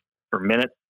crunch for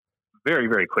minutes very,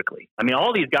 very quickly. I mean,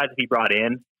 all these guys that he brought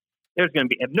in, there's going to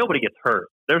be, if nobody gets hurt,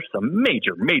 there's some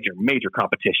major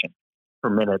competition for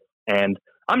minutes. And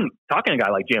I'm talking to a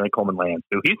guy like Jalen Coleman-Lands,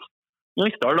 who he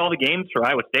started all the games for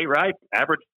Iowa State, right?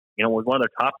 Average, was one of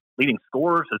their top leading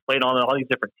scorers, has played on all these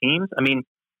different teams. I mean,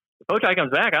 if Ochai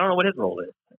comes back, I don't know what his role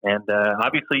is. And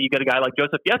obviously you get a guy like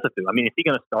Joseph Yesufu. I mean, is he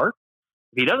going to start?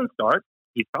 If he doesn't start,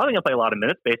 he's probably going to play a lot of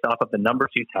minutes based off of the numbers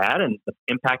he's had and the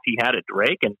impact he had at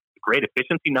Drake and great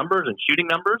efficiency numbers and shooting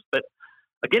numbers. But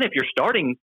again, if you're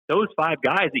starting those 5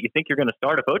 guys that you think you're going to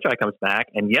start if Ochai comes back,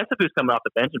 and Yesufu's coming off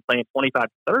the bench and playing 25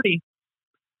 to 30,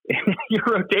 your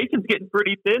rotation's getting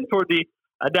pretty thin toward the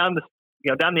down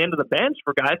the end of the bench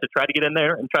for guys to try to get in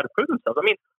there and try to prove themselves. I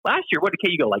mean, last year, what did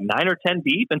KU go, like 9 or 10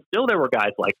 deep? And still there were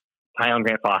guys like Tyon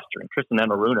Grant-Foster and Tristan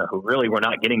Emaruna who really were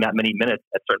not getting that many minutes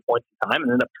at certain points in time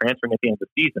and ended up transferring at the end of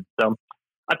the season. So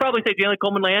I'd probably say Jalen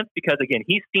Coleman-Lands because, again,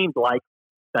 he seemed like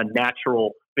the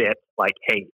natural fit. Like,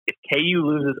 hey, if KU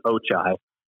loses Ochai,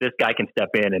 this guy can step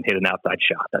in and hit an outside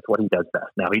shot. That's what he does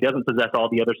best. Now, he doesn't possess all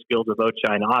the other skills of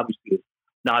Ochai, and obviously is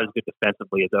not as good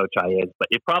defensively as Ochai is, but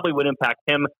it probably would impact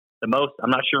him the most. I'm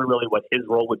not sure really what his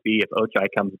role would be if Ochai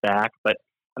comes back, but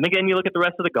I think then you look at the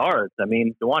rest of the guards. I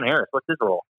mean, DeJuan Harris, what's his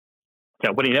role?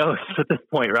 Nobody knows at this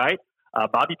point, right?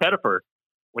 Bobby Pettiford,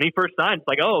 when he first signed, it's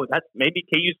like, oh, that's maybe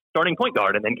KU's starting point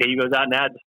guard, and then KU goes out and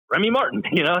adds Remy Martin,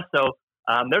 So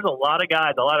there's a lot of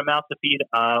guys, a lot of mouths to feed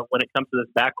when it comes to this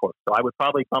backcourt. So I would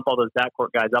probably bump all those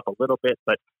backcourt guys up a little bit,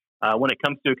 but when it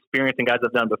comes to experience and guys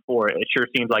I've done before, it sure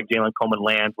seems like Jalen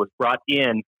Coleman-Lands was brought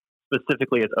in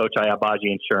specifically as Ochai Agbaji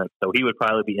insurance. So he would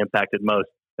probably be impacted most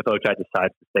if Ochai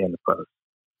decides to stay in the pros.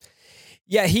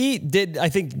 Yeah, he did. I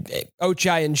think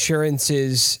Ochai insurance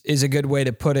is a good way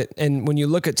to put it. And when you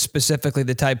look at specifically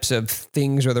the types of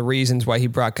things or the reasons why he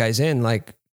brought guys in,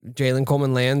 like Jalen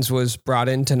Coleman-Lands was brought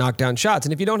in to knock down shots.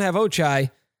 And if you don't have Ochai,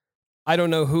 I don't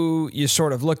know who you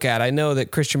sort of look at. I know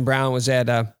that Christian Brown was at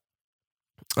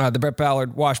the Brett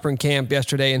Ballard Washburn camp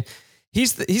yesterday, and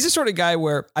he's the sort of guy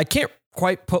where I can't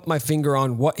quite put my finger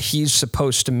on what he's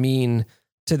supposed to mean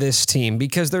to this team,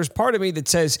 because there's part of me that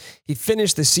says he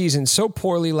finished the season so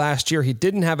poorly last year. He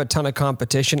didn't have a ton of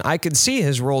competition. I could see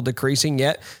his role decreasing,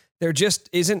 yet there just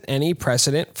isn't any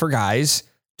precedent for guys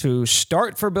to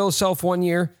start for Bill Self one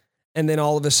year and then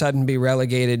all of a sudden be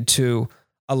relegated to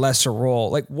a lesser role.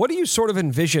 Like, what do you sort of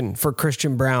envision for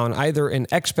Christian Brown, either in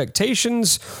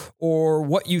expectations or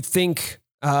what you think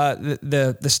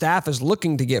the staff is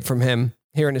looking to get from him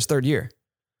here in his third year?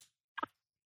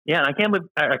 Yeah, and I can't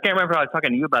remember how I was talking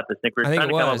to you about this, Nick. We were trying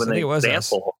to come up with an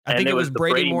example. I think it was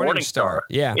Brady Morningstar.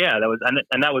 Yeah, that was,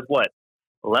 and that was what,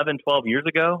 11, 12 years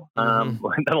ago. Mm-hmm.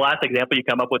 The last example you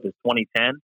come up with is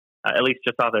 2010, at least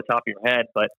just off the top of your head.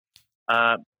 But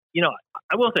I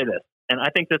will say this, and I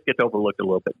think this gets overlooked a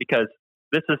little bit because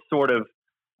this is sort of,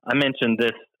 I mentioned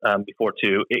this before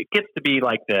too. It gets to be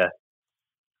like the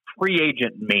free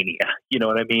agent mania, you know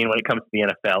what I mean, when it comes to the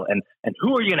NFL, and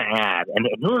who are you going to add, and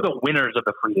who are the winners of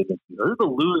the free agency, who are the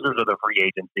losers of the free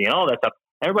agency, and all that stuff.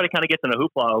 Everybody kind of gets in a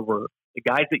hoopla over the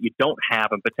guys that you don't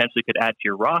have and potentially could add to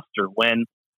your roster, when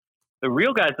the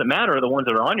real guys that matter are the ones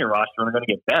that are on your roster and are going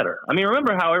to get better. I mean,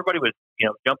 remember how everybody was,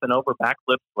 jumping over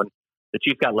backflips when the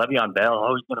Chiefs got Le'Veon Bell?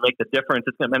 Oh, he's going to make the difference.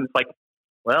 It's like,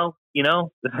 well,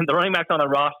 the running backs on the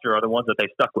roster are the ones that they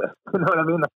stuck with. You know what I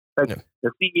mean?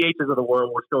 The CEHs of the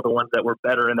world were still the ones that were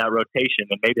better in that rotation,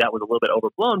 and maybe that was a little bit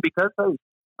overblown because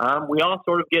we all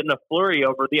sort of get in a flurry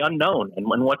over the unknown and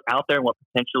what's out there and what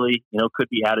potentially, could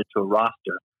be added to a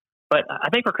roster. But I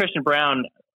think for Christian Braun,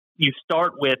 you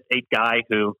start with a guy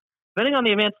who, depending on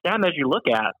the advanced stat measure you look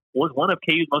at, was one of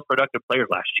KU's most productive players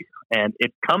last year. And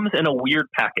it comes in a weird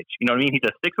package. You know what I mean? He's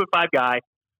a 6'5" guy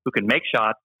who can make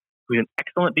shots, who's an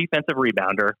excellent defensive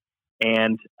rebounder.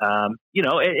 And,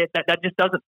 that just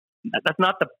doesn't, that's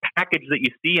not the package that you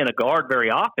see in a guard very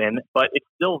often, but it's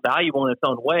still valuable in its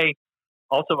own way.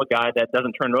 Also a guy that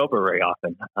doesn't turn it over very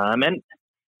often.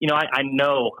 I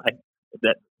know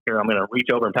that here I'm going to reach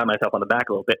over and pat myself on the back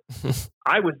a little bit.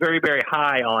 I was very, very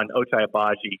high on Ochai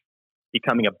Agbaji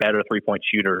becoming a better three-point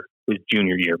shooter his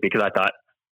junior year because I thought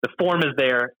the form is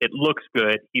there. It looks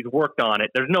good. He's worked on it.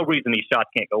 There's no reason these shots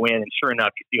can't go in. And sure enough,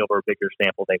 you see over a bigger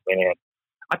sample, they went in.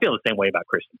 I feel the same way about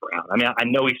Christian Braun. I mean, I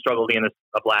know he struggled the end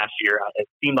of last year. It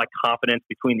seemed like confidence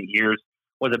between the years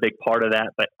was a big part of that,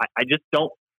 but I just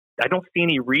don't see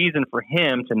any reason for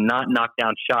him to not knock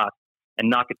down shots and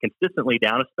knock it consistently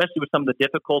down, especially with some of the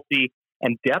difficulty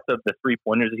and depth of the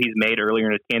three-pointers that he's made earlier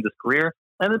in his Kansas career,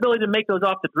 and the ability to make those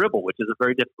off the dribble, which is a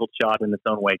very difficult shot in its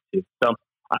own way, too. So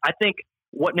I think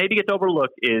what maybe gets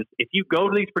overlooked is if you go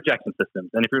to these projection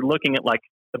systems, and if you're looking at like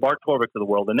the Bart Torviks of the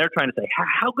world, and they're trying to say,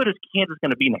 how good is Kansas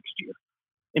going to be next year?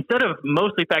 Instead of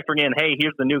mostly factoring in, hey,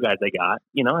 here's the new guys they got,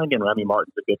 again, Remy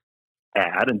Martin's a good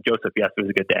add, and Joseph Yesufu is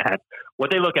a good add.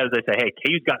 What they look at is they say, hey,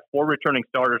 KU's got 4 returning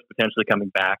starters potentially coming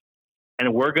back,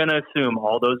 and we're going to assume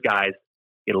all those guys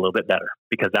get a little bit better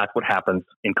because that's what happens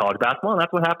in college basketball, and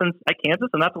that's what happens at Kansas,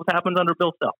 and that's what happens under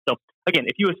Bill Self. So, again,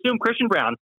 if you assume Christian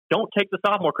Braun, don't take the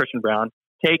sophomore Christian Braun,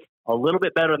 take a little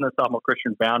bit better than the sophomore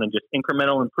Christian Braun and just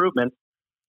incremental improvements.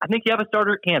 I think you have a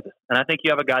starter at Kansas, and I think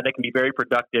you have a guy that can be very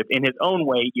productive in his own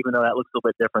way, even though that looks a little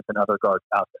bit different than other guards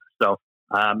out there. So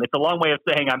it's a long way of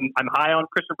saying I'm high on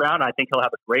Christian Braun. I think he'll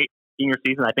have a great senior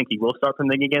season. I think he will start from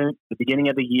the beginning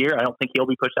of the year. I don't think he'll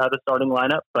be pushed out of the starting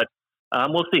lineup, but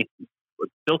we'll see.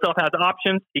 Bill Self has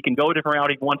options. He can go a different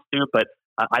route if he wants to, but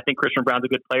I think Christian Braun's a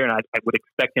good player, and I would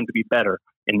expect him to be better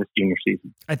in this junior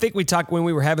season. I think we talked when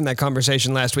we were having that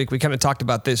conversation last week, we kind of talked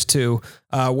about this too,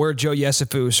 where Joe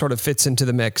Yesufu sort of fits into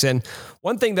the mix. And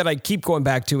one thing that I keep going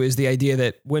back to is the idea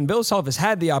that when Bill Self has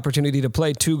had the opportunity to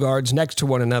play 2 guards next to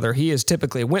one another, he has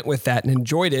typically went with that and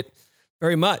enjoyed it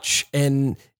very much.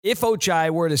 And if Ochai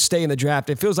were to stay in the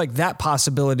draft, it feels like that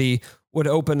possibility would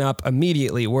open up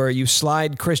immediately where you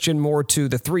slide Christian more to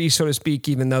the 3, so to speak,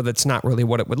 even though that's not really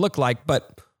what it would look like.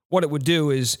 But what it would do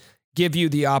is give you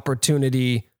the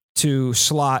opportunity to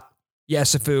slot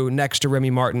Yesufu next to Remy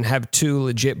Martin, have 2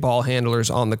 legit ball handlers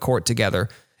on the court together.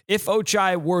 If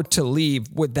Ochai were to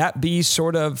leave, would that be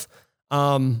sort of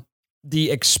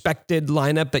the expected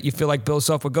lineup that you feel like Bill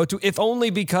Self would go to, if only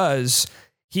because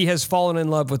he has fallen in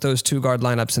love with those 2 guard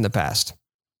lineups in the past?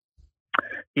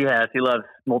 He has. He loves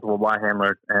multiple ball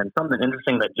handlers. And something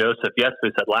interesting that Joseph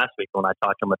Yesufu said last week when I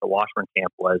talked to him at the Washburn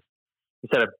camp was, he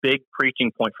said a big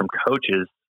preaching point from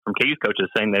coaches, from KU's coaches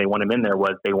saying they want him in there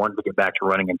was they wanted to get back to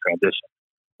running in transition,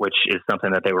 which is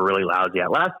something that they were really lousy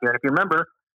at last year. And if you remember,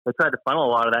 they tried to funnel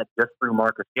a lot of that just through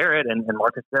Marcus Garrett. And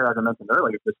Marcus Garrett, as I mentioned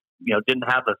earlier, just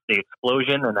didn't have the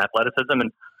explosion and athleticism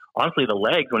and honestly the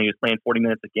legs when he was playing 40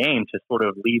 minutes a game to sort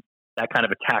of lead that kind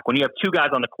of attack. When you have 2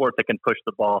 guys on the court that can push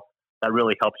the ball, that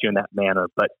really helps you in that manner.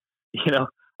 But,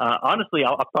 honestly,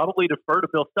 I'll probably defer to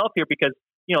Bill Self here because,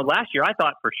 last year I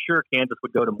thought for sure Kansas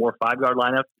would go to more 5-guard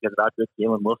lineups because of how good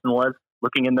Jalen Wilson was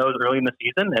looking in those early in the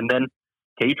season. And then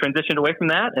KU transitioned away from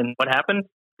that. And what happened?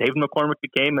 David McCormick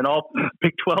became an all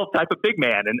Big 12 type of big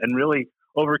man and really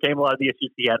overcame a lot of the issues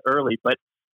he had early. But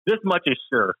this much is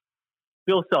sure.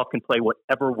 Bill Self can play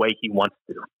whatever way he wants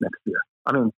to next year.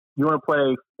 I mean, you want to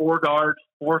play 4 guards,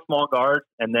 4 small guards,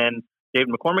 and then David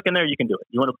McCormick in there, you can do it.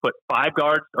 You want to put 5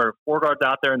 guards or 4 guards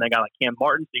out there and they got like Cam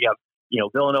Martin, so you have,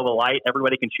 Villanova Light,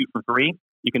 everybody can shoot from 3.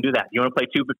 You can do that. You want to play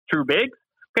 2 true bigs?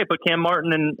 Okay, put Cam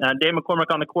Martin and David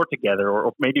McCormick on the court together,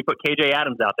 or maybe put KJ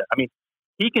Adams out there. I mean,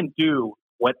 he can do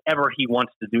whatever he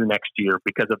wants to do next year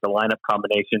because of the lineup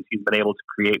combinations he's been able to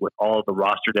create with all of the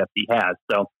roster depth he has.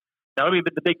 So that'll be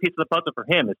the big piece of the puzzle for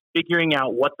him is figuring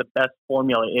out what the best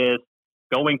formula is,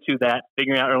 going to that,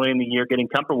 figuring out early in the year, getting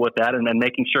comfortable with that, and then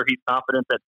making sure he's confident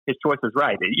that his choice is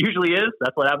right. It usually is.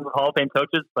 That's what happens with Hall of Fame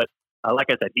coaches. But like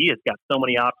I said, he has got so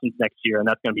many options next year, and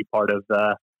that's going to be part of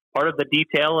the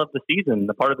detail of the season,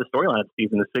 the part of the storyline of the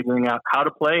season is figuring out how to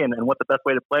play and what the best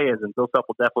way to play is. And Bill Self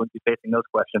will definitely be facing those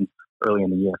questions early in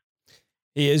the year.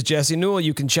 He is Jesse Newell.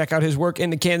 You can check out his work in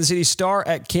the Kansas City Star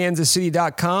at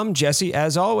kansascity.com. Jesse,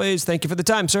 as always, thank you for the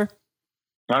time, sir.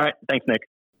 All right. Thanks, Nick.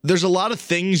 There's a lot of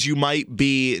things you might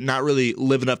be not really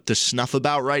living up to snuff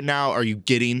about right now. Are you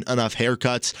getting enough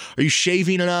haircuts? Are you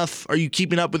shaving enough? Are you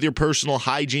keeping up with your personal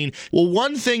hygiene? Well,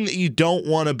 one thing that you don't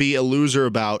want to be a loser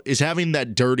about is having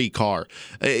that dirty car.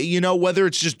 Whether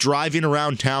it's just driving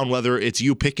around town, whether it's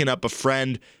you picking up a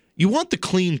friend, you want the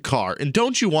clean car. And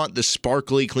don't you want the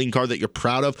sparkly clean car that you're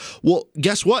proud of? Well,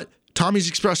 guess what? Tommy's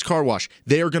Express Car Wash.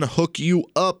 They are going to hook you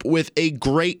up with a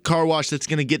great car wash that's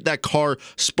going to get that car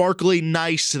sparkly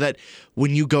nice so that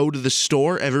when you go to the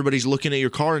store, everybody's looking at your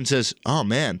car and says, oh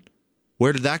man,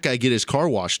 where did that guy get his car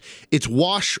washed? It's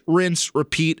wash, rinse,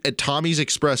 repeat at Tommy's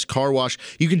Express Car Wash.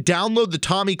 You can download the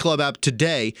Tommy Club app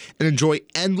today and enjoy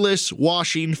endless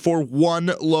washing for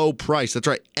one low price. That's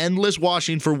right, endless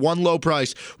washing for one low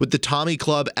price with the Tommy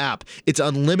Club app. It's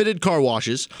unlimited car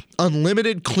washes,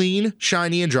 unlimited clean,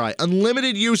 shiny, and dry,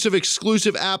 unlimited use of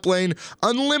exclusive app lane,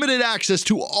 unlimited access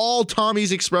to all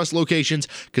Tommy's Express locations,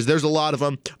 because there's a lot of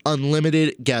them,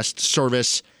 unlimited guest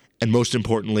service, and most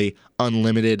importantly,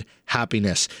 unlimited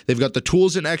happiness. They've got the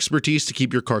tools and expertise to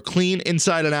keep your car clean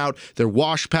inside and out. Their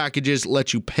wash packages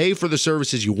let you pay for the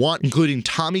services you want, including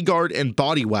Tommy Guard and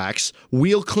body wax,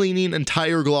 wheel cleaning and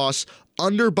tire gloss,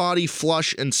 underbody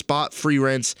flush and spot-free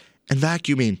rinse, and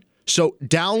vacuuming. So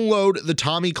download the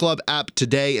Tommy Club app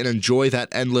today and enjoy that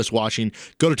endless washing.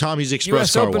 Go to Tommy's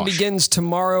Express Car Wash. US Open begins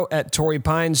tomorrow at Torrey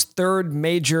Pines, third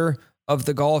major of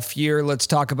the golf year. Let's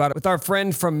talk about it with our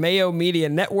friend from Mayo Media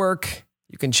Network.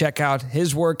 You can check out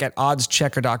his work at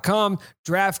oddschecker.com.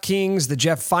 DraftKings, the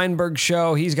Jeff Feinberg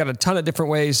Show. He's got a ton of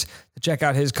different ways to check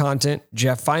out his content.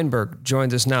 Jeff Feinberg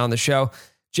joins us now on the show.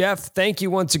 Jeff, thank you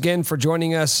once again for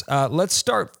joining us. Let's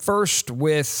start first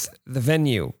with the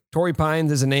venue. Torrey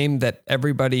Pines is a name that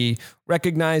everybody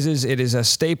recognizes. It is a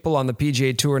staple on the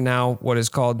PGA Tour now, what is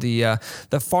called the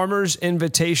Farmers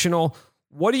Invitational.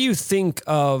 What do you think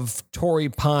of Torrey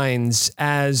Pines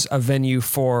as a venue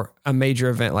for a major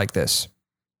event like this?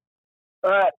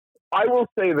 I will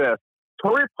say this.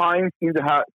 Torrey Pines seems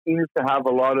to have a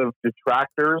lot of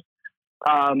detractors.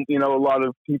 A lot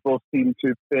of people seem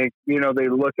to think, they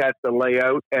look at the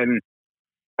layout and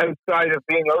outside of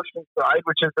being Oceanside,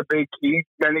 which is the big key,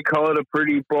 many call it a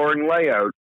pretty boring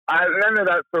layout. None of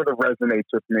that sort of resonates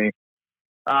with me.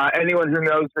 Anyone who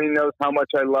knows me knows how much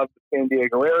I love the San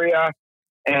Diego area.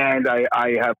 And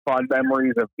I have fond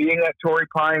memories of being at Torrey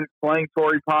Pines, playing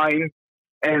Torrey Pines.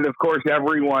 And, of course,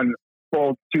 everyone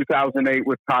holds 2008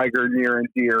 with Tiger near and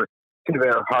dear to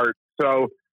their heart. So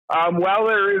while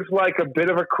there is like a bit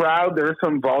of a crowd, there's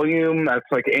some volume that's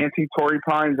like anti-Torrey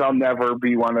Pines. I'll never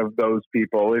be one of those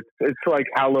people. It's like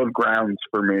hallowed grounds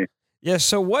for me. Yeah,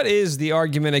 so what is the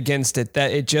argument against it,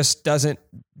 that it just doesn't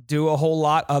do a whole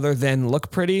lot other than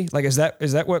look pretty? Like, is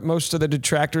that what most of the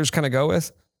detractors kind of go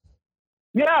with?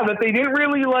 Yeah, that they didn't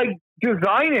really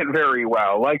design it very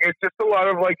well. Like, it's just a lot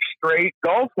of straight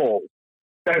golf holes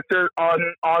that are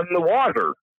on the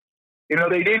water.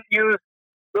 They didn't use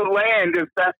the land as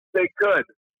best they could,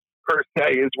 per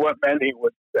se, is what many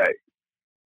would say.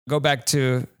 Go back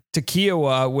to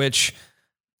Kiowa, which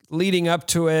leading up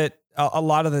to it, a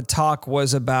lot of the talk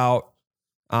was about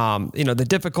the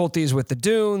difficulties with the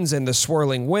dunes and the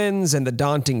swirling winds and the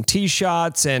daunting tee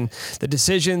shots and the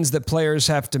decisions that players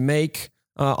have to make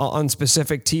on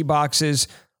specific tee boxes.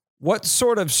 What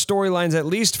sort of storylines, at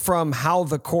least from how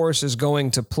the course is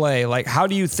going to play, how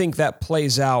do you think that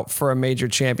plays out for a major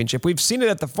championship? We've seen it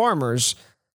at the Farmers.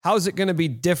 How is it going to be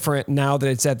different now that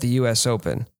it's at the US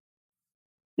Open?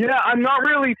 Yeah, I'm not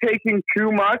really taking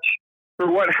too much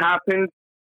for what happened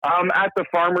at the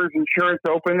Farmers Insurance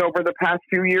Open over the past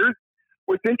few years.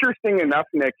 What's interesting enough,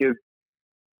 Nick, is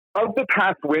of the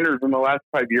past winners in the last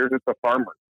 5 years at the Farmers,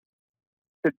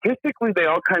 statistically, they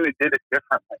all kind of did it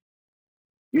differently.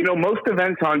 Most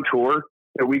events on tour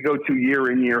that we go to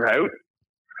year in, year out,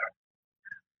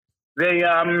 they,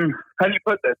 how do you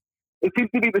put this? It seems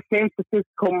to be the same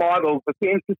statistical models, the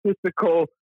same statistical,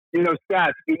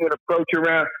 stats, being an approach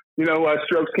around,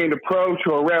 strokes gained approach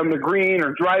or around the green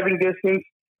or driving distance.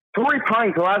 Torrey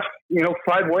Pines, the last,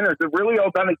 5 winners, have really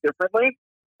all done it differently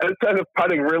outside of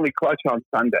putting really clutch on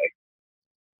Sunday.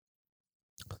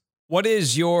 What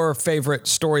is your favorite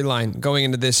storyline going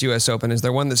into this US Open? Is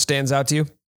there one that stands out to you?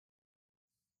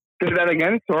 Say that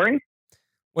again, sorry?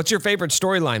 What's your favorite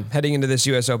storyline heading into this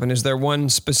US Open? Is there one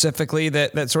specifically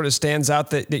that sort of stands out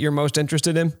that you're most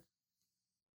interested in?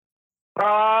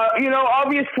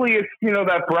 Obviously it's,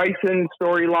 that Bryson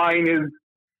storyline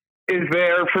is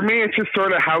there. For me, it's just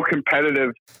sort of how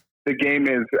competitive the game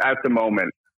is at the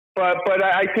moment. But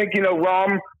I think,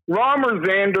 Rahm or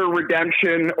Xander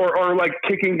redemption or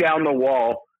kicking down the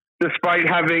wall, despite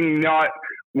having not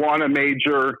won a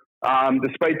major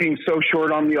despite being so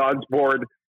short on the odds board,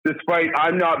 despite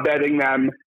I'm not betting them.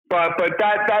 But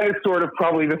that is sort of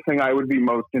probably the thing I would be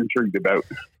most intrigued about.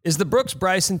 Is the Brooks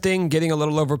Bryson thing getting a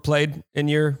little overplayed, in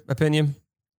your opinion?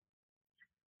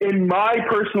 In my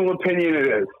personal opinion, it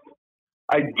is.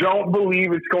 I don't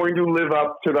believe it's going to live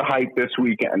up to the hype this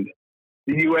weekend.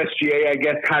 The USGA, I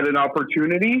guess, had an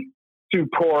opportunity to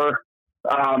pour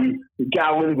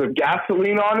gallons of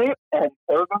gasoline on it and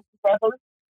pair them together.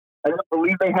 I don't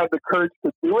believe they had the courage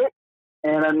to do it,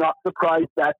 and I'm not surprised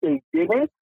that they didn't.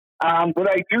 But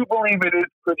I do believe it is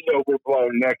pretty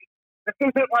overblown, Nick. This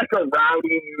isn't like a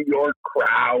rowdy New York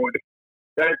crowd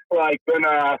that's like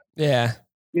gonna,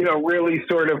 really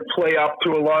sort of play up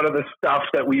to a lot of the stuff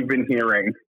that we've been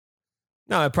hearing.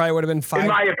 No, it probably would have been 5. In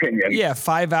my opinion. Yeah,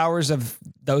 5 hours of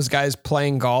those guys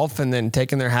playing golf and then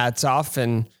taking their hats off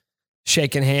and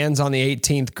shaking hands on the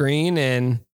 18th green,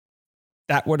 and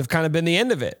that would have kind of been the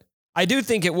end of it. I do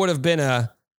think it would have been a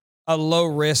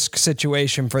low-risk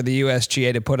situation for the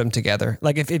USGA to put them together.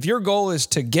 Like, if your goal is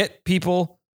to get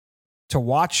people to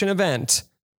watch an event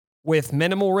with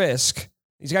minimal risk,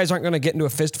 these guys aren't going to get into a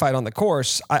fist fight on the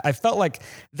course. I felt like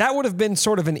that would have been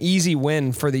sort of an easy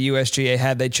win for the USGA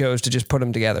had they chose to just put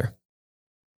them together.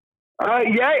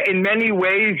 Yeah, in many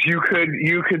ways you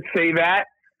could say that.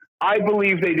 I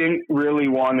believe they didn't really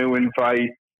want to invite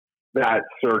that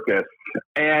circus.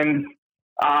 And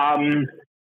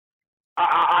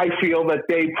I feel that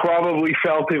they probably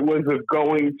felt it was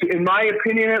going to, in my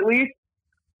opinion at least,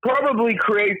 probably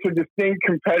creates a distinct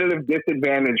competitive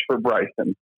disadvantage for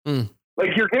Bryson.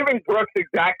 Like, you're giving Brooks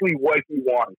exactly what he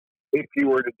wants if you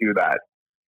were to do that.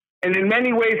 And in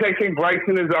many ways, I think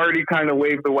Bryson has already kind of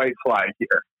waved the white flag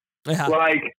here. Yeah.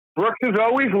 Like, Brooks is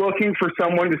always looking for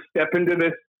someone to step into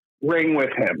this ring with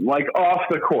him, like off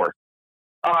the course.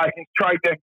 He's tried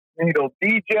to needle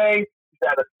DJ. He's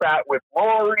had a spat with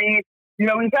Rory. He's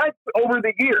had over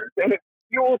the years, and it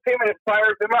fuels him and it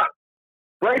fires him up.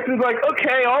 Bryson's like,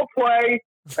 okay, I'll play.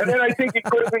 And then I think he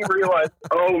quickly realized,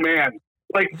 oh, man,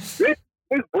 like, this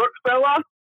Brooks fella,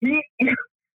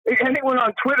 anyone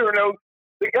on Twitter knows,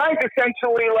 the guy's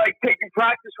essentially like taking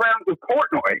practice rounds with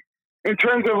Portnoy in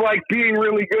terms of like being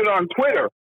really good on Twitter.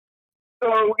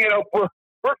 So,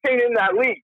 Brooks ain't in that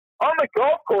league. On the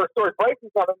golf course,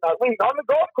 Bryson's not in that league. On the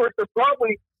golf course, they're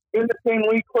probably in the same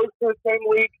league, close to the same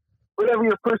league, whatever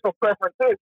your personal preference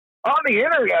is. On the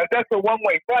internet, that's a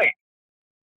one-way fight.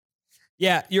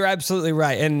 Yeah, you're absolutely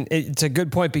right. And it's a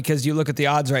good point because you look at the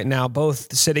odds right now,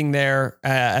 both sitting there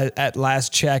at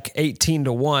last check,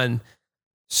 18-1,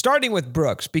 starting with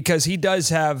Brooks because he does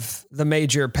have the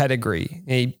major pedigree.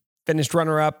 He finished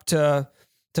runner-up to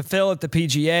Phil at the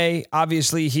PGA.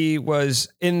 Obviously, he was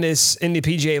in the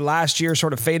PGA last year,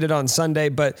 sort of faded on Sunday,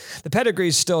 but the pedigree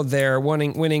is still there,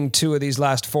 winning 2 of these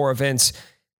last 4 events.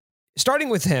 Starting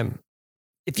with him,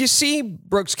 if you see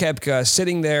Brooks Koepka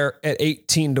sitting there at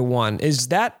 18-1, is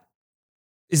that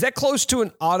close to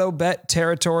an auto bet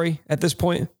territory at this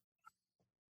point?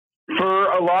 For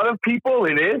a lot of people,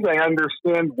 it is. I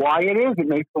understand why it is. It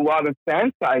makes a lot of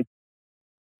sense. I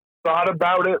thought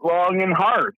about it long and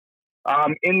hard.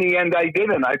 In the end, I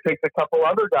didn't. I picked a couple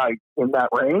other guys in that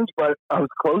range, but I was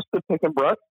close to picking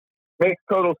Brooks. Makes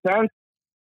total sense.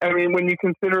 I mean, when you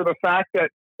consider the fact that,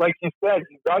 like you said,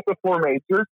 he's got the 4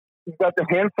 majors, he's got the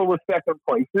handful of second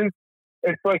places.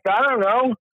 It's like, I don't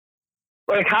know,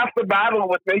 like half the battle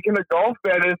with making a golf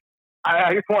bet is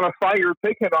I just want to fire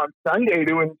ticket on Sunday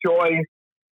to enjoy,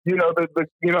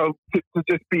 to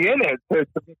just be in it, to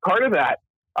be part of that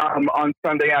on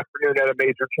Sunday afternoon at a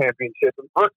major championship. And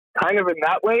Brooks, kind of in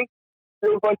that way,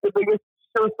 feels like the biggest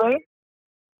sure thing.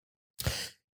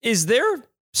 Is there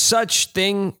such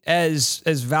thing as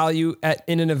value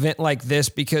in an event like this?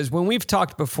 Because when we've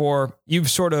talked before, you've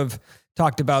sort of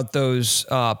talked about those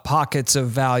pockets of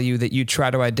value that you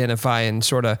try to identify and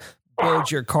sort of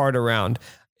build your card around.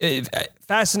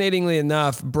 Fascinatingly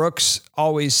enough, Brooks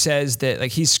always says that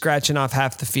like he's scratching off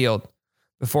half the field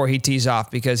before he tees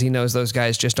off because he knows those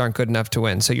guys just aren't good enough to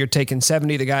win. So you're taking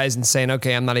 70 of the guys and saying,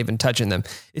 okay, I'm not even touching them.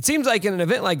 It seems like in an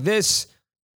event like this,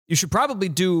 you should probably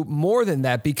do more than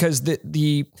that because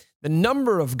the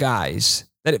number of guys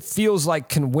that it feels like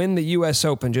can win the U.S.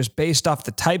 Open just based off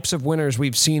the types of winners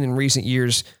we've seen in recent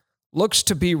years looks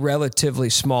to be relatively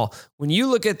small. When you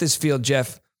look at this field,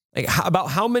 Jeff, like about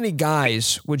how many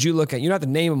guys would you look at? You don't have to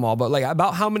name them all, but like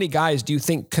about how many guys do you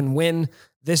think can win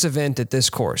this event at this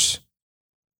course?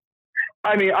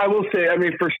 I mean, I will say,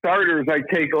 for starters, I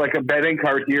take like a betting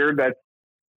card here that's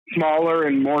smaller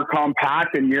and more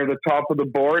compact and near the top of the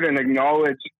board and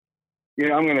acknowledge,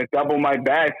 I'm going to double my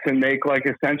bets and make like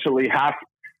essentially half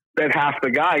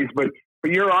the guys. But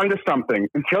but you're onto something.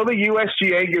 Until the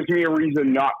USGA gives me a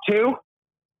reason not to,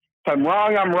 if I'm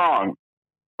wrong, I'm wrong.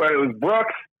 But it was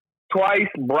Brooks twice,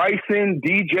 Bryson,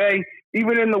 DJ,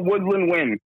 even in the Woodland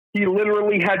win, he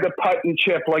literally had to putt and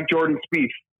chip like Jordan Spieth.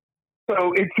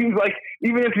 So it seems like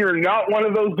even if you're not one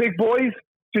of those big boys,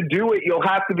 to do it, you'll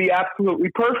have to be absolutely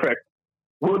perfect.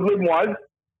 Woodland was,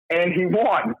 and he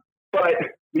won. But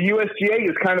the USGA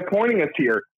is kind of pointing us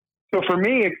here. So for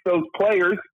me, it's those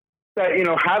players that,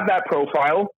 have that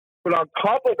profile, but on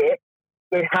top of it,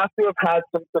 they have to have had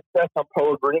some success on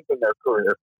POA greens in their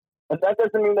career. And that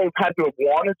doesn't mean they've had to have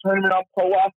won a tournament on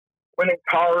POA, winning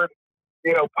card.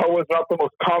 POA is not the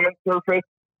most common surface,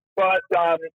 but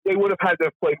they would have had to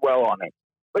have played well on it.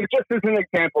 Like, just as an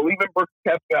example, even Brooks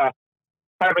Koepka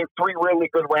having 3 really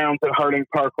good rounds at Harding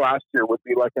Park last year would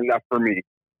be like enough for me,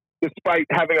 despite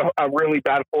having a really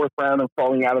bad 4th round and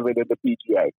falling out of it at the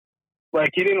PGA. Like,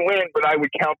 he didn't win, but I would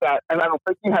count that. And I don't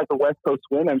think he has a West Coast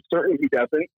win. I'm certain he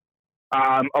doesn't.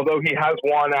 Although he has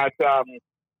won at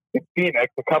Phoenix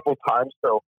a couple times.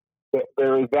 So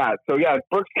there is that. So, yeah,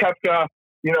 Brooks Koepka,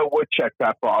 would check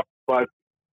that box. But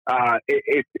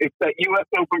it's that U.S.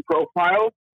 Open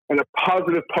profile and a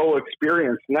positive POA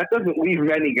experience. And that doesn't leave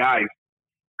many guys.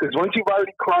 Because once you've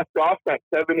already crossed off that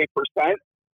 70%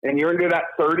 and you're into that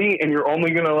 30 and you're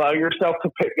only going to allow yourself to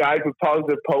pick guys with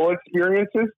positive POA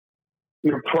experiences,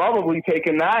 you're probably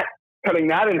taking that, cutting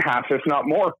that in half, if not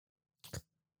more.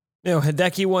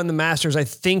 Hideki won the Masters. I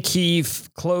think he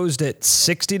closed at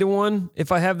 60-1,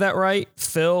 if I have that right.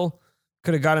 Phil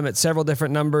could have got him at several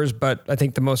different numbers, but I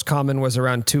think the most common was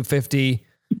around 250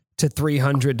 to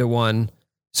 300-1.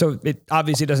 So it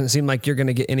obviously doesn't seem like you're going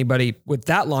to get anybody with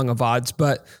that long of odds,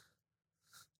 but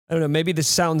I don't know, maybe this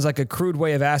sounds like a crude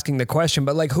way of asking the question,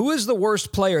 but like, who is the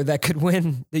worst player that could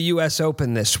win the U.S.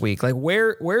 Open this week? Like,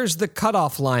 where's the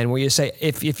cutoff line where you say,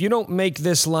 if you don't make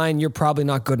this line, you're probably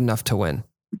not good enough to win?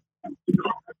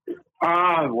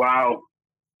 Wow.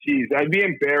 Jeez, I'd be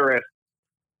embarrassed.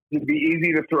 It'd be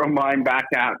easy to throw mine back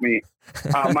at me.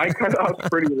 My cutoff's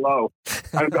pretty low.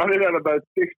 I've got it at about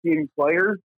 16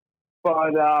 players,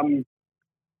 but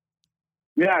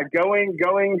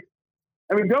going.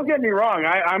 I mean, don't get me wrong.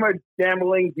 I'm a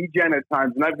gambling degen at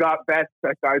times, and I've got bets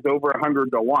that guys over 100-1.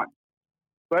 So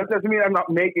that doesn't mean I'm not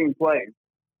making plays.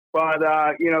 But,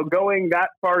 going that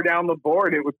far down the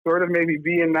board, it would sort of maybe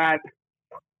be in that,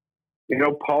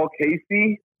 Paul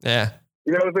Casey. Yeah.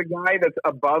 As a guy that's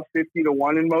above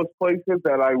 50-1 in most places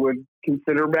that I would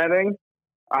consider betting.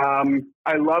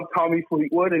 I love Tommy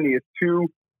Fleetwood, and he has 2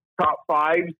 top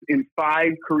 5s in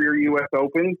 5 career U.S.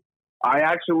 Opens. I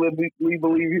actually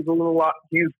believe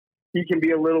he can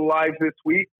be a little live this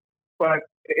week, but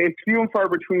it's few and far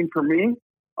between for me.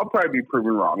 I'll probably be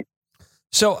proven wrong.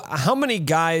 So how many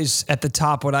guys at the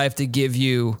top would I have to give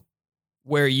you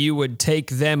where you would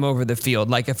take them over the field?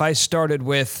 Like if I started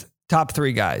with top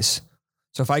 3 guys.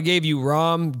 So if I gave you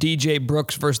Rahm, DJ,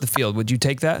 Brooks versus the field, would you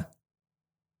take that?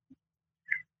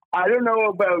 I don't know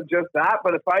about just that,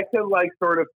 but if I could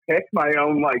sort of pick my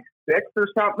own 6 or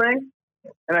something,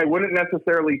 and I wouldn't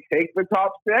necessarily take the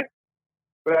top 6,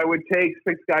 but I would take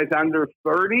 6 guys under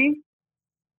 30,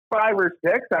 5 or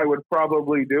 6, I would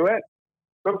probably do it.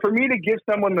 But for me to give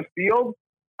someone the field,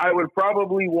 I would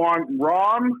probably want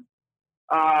Rahm,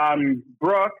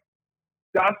 Brooks,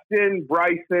 Dustin,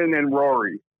 Bryson, and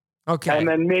Rory. Okay. And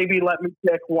then maybe let me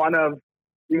pick one of,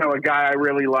 a guy I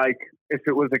really like, if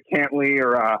it was a Cantley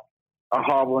or a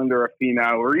Hovland or a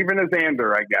Finau or even a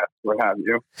Xander, I guess, what have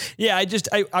you. Yeah,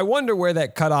 I wonder where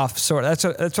that cutoff that's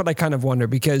what I kind of wonder,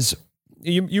 because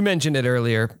you mentioned it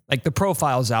earlier, like the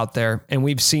profile's out there and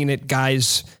we've seen it,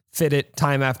 guys fit it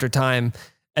time after time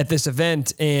at this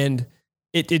event, and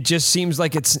it just seems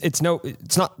like it's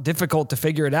not difficult to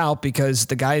figure it out, because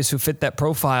the guys who fit that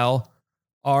profile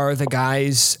are the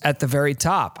guys at the very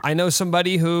top. I know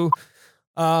somebody who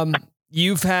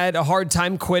you've had a hard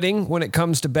time quitting when it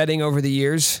comes to betting over the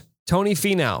years. Tony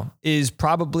Finau is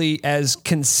probably as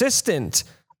consistent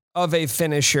of a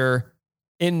finisher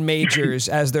in majors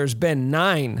as there's been.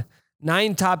 9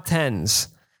 top 10s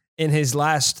in his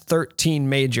last 13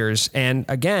 majors. And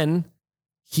again,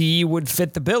 he would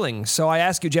fit the billing. So I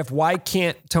ask you, Jeff, why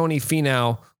can't Tony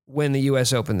Finau win the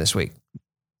U.S. Open this week?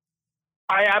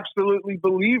 I absolutely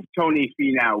believe Tony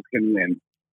Finau can win.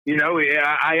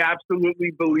 I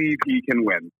absolutely believe he can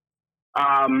win.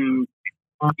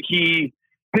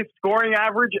 His scoring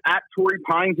average at Torrey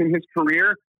Pines in his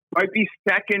career might be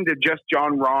second to just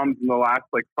Jon Rahm's in the last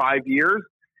 5 years.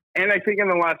 And I think in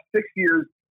the last 6 years,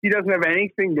 he doesn't have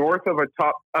anything north of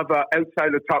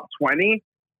outside the top 20.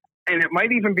 And it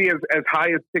might even be as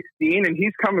high as 16. And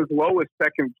he's come as low as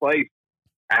second place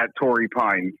at Torrey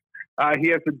Pines. He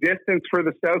has the distance for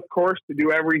the South Course to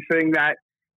do everything that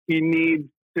he needs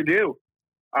to do.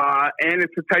 And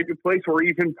it's the type of place where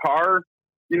even par,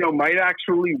 might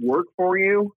actually work for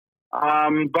you.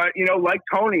 But, like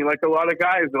Tony, like a lot of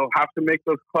guys, they'll have to make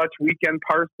those clutch weekend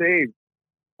par saves.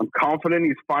 I'm confident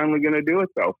he's finally going to do it,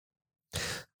 though.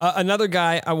 Another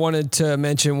guy I wanted to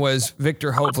mention was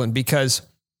Viktor Hovland, because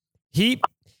he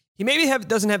maybe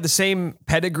doesn't have the same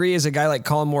pedigree as a guy like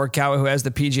Colin Morikawa, who has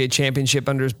the PGA Championship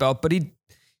under his belt, but he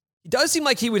does seem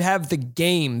like he would have the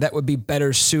game that would be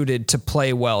better suited to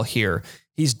play well here.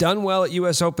 He's done well at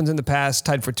U.S. Opens in the past,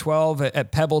 tied for 12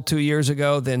 at Pebble 2 years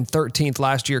ago, then 13th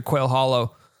last year, Quail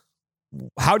Hollow.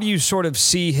 How do you sort of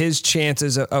see his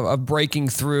chances of breaking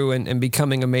through and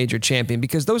becoming a major champion?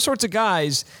 Because those sorts of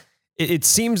guys, it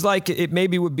seems like it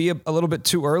maybe would be a little bit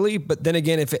too early, but then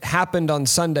again, if it happened on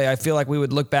Sunday, I feel like we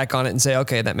would look back on it and say,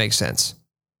 okay, that makes sense.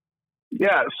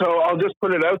 Yeah, so I'll just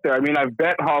put it out there. I mean, I've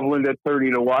bet Hovland at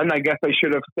 30-1. I guess I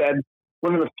should have said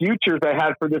one of the futures I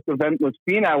had for this event was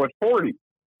Finau at 40.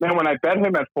 Then when I bet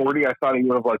him at 40, I thought he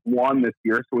would have won this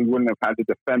year, so we wouldn't have had to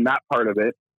defend that part of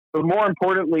it. But more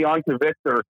importantly, on to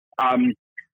Viktor.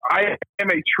 I am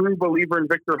a true believer in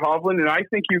Viktor Hovland, and I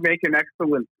think you make an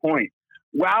excellent point.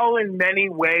 While in many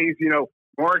ways,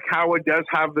 Morikawa does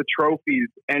have the trophies,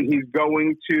 and he's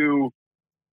going to,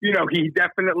 he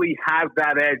definitely has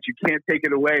that edge. You can't take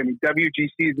it away. I mean,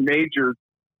 WGC's majors.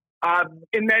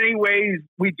 In many ways,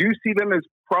 we do see them as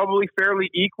probably fairly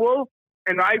equal,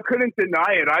 and I couldn't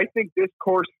deny it. I think this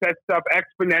course sets up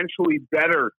exponentially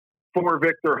better for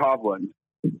Viktor Hovland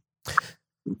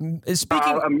than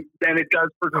it does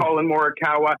for Colin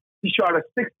Morikawa. He shot a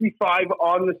 65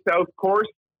 on the South Course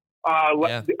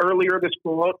earlier this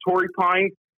fall at Torrey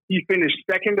Pines. He finished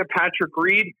second to Patrick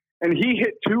Reed, and he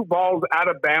hit 2 balls out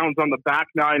of bounds on the back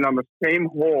nine on the same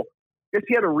hole. I guess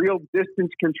he had a real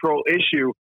distance control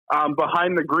issue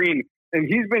behind the green, and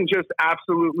he's been just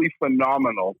absolutely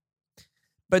phenomenal.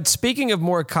 But speaking of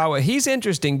Morikawa, he's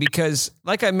interesting because,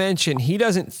 like I mentioned, he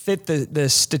doesn't fit the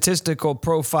statistical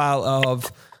profile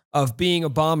of being a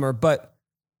bomber, but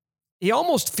he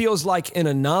almost feels like an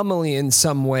anomaly in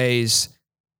some ways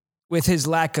with his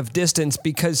lack of distance,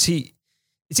 because it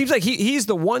seems like he's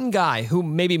the one guy who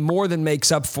maybe more than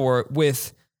makes up for it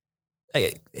with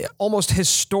almost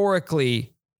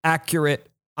historically accurate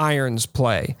irons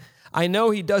play. I know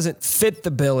he doesn't fit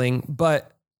the billing,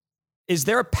 but is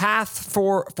there a path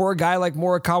for a guy like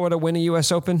Morikawa to win a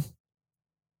U.S. Open?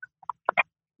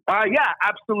 Yeah,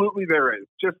 absolutely there is.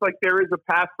 Just like there is a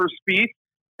path for Spieth,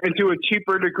 and to a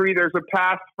cheaper degree, there's a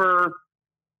path for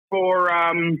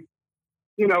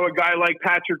a guy like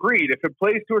Patrick Reed. If it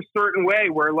plays to a certain way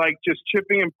where just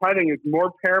chipping and putting is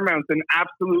more paramount than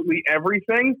absolutely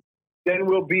everything, then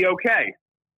we'll be okay.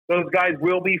 Those guys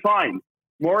will be fine.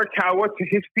 Morikawa, to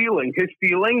his feeling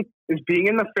is being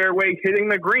in the fairway, hitting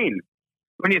the green.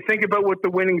 When you think about what the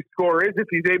winning score is, if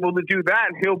he's able to do that,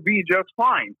 he'll be just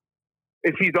fine.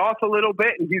 If he's off a little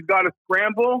bit and he's got to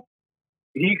scramble,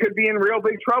 he could be in real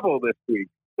big trouble this week.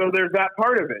 So there's that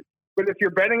part of it. But if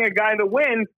you're betting a guy to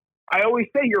win, I always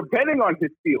say you're betting on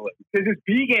his feeling, because his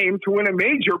B game to win a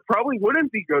major probably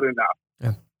wouldn't be good enough.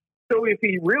 Yeah. So if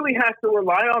he really has to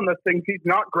rely on the things he's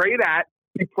not great at,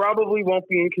 he probably won't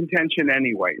be in contention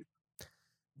anyways.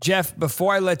 Jeff,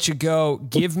 before I let you go,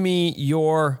 give me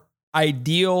your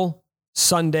ideal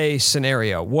Sunday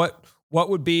scenario. What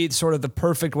would be sort of the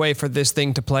perfect way for this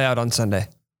thing to play out on Sunday?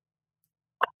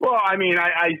 Well, I mean,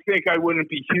 I think I wouldn't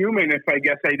be human if I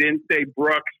guess I didn't say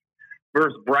Brooks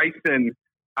versus Bryson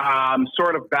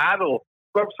sort of battle.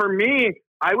 But for me,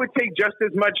 I would take just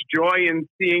as much joy in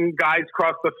seeing guys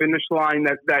cross the finish line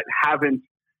that haven't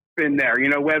been there,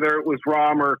 whether it was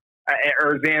Rahm or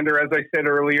Xander, as I said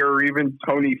earlier, or even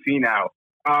Tony Finau.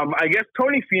 I guess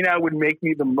Tony Finau would make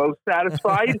me the most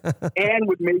satisfied and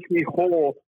would make me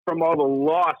whole from all the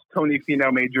lost Tony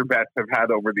Finau major bets I've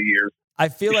had over the years. I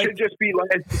feel like it should just be,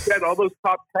 as you said, all those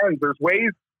top 10s. There's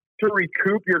ways to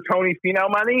recoup your Tony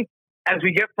Finau money. As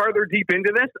we get further deep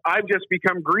into this, I've just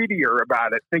become greedier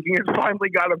about it, thinking it's finally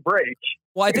got a break.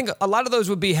 Well, I think a lot of those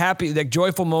would be happy, like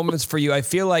joyful moments for you. I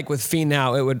feel like with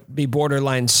Finau, it would be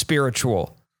borderline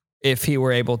spiritual if he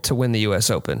were able to win the U.S.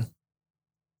 Open.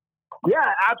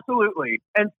 Yeah, absolutely.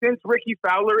 And since Ricky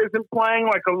Fowler isn't playing,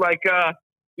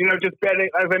 just betting,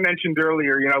 as I mentioned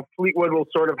earlier, Fleetwood will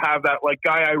sort of have that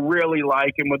guy I really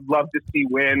like and would love to see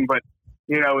win, but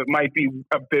it might be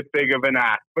a bit big of an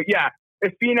act. But yeah,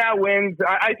 if Finau wins,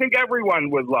 I think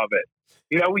everyone would love it.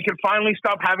 We can finally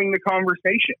stop having the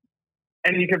conversation.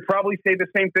 And you could probably say the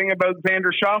same thing about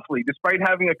Xander Schauffele. Despite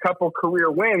having a couple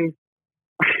career wins,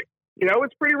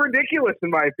 it's pretty ridiculous in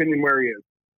my opinion where he is.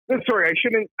 sorry,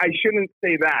 I shouldn't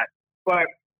say that. But,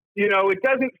 it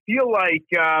doesn't feel like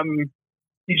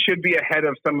he should be ahead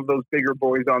of some of those bigger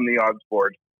boys on the odds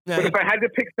board. Yeah. But if I had to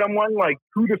pick someone like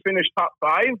who to finish top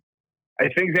 5, I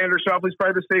think Xander Schauffele's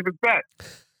probably the safest bet.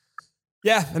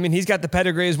 Yeah, I mean, he's got the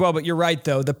pedigree as well, but you're right,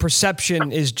 though. The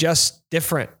perception is just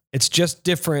different. It's just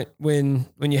different when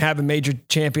you have a major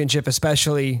championship,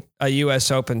 especially a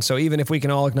U.S. Open. So even if we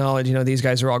can all acknowledge, these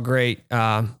guys are all great,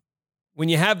 when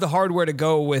you have the hardware to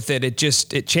go with it,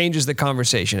 it changes the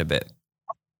conversation a bit.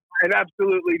 It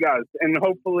absolutely does. And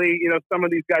hopefully, some of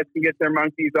these guys can get their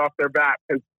monkeys off their back,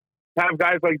 because have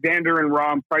guys like Xander and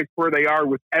Rahm priced where they are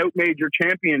without major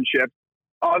championships.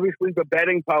 Obviously, the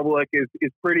betting public is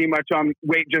pretty much on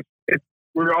wait.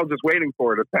 We're all just waiting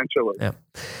for it, essentially. Yeah.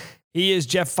 He is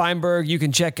Jeff Feinberg. You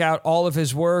can check out all of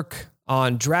his work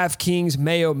on DraftKings,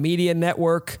 Mayo Media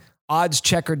Network,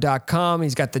 oddschecker.com.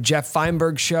 He's got the Jeff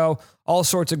Feinberg Show. All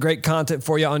sorts of great content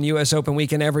for you on U.S. Open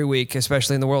weekend every week,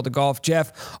 especially in the world of golf.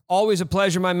 Jeff, always a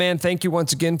pleasure, my man. Thank you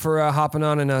once again for hopping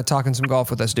on and talking some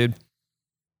golf with us, dude.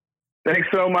 Thanks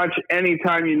so much.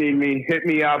 Anytime you need me, hit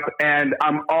me up. And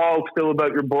I'm all still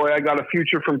about your boy. I got a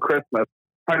future from Christmas,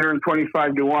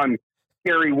 125-1,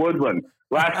 Gary Woodland.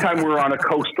 Last time we were on a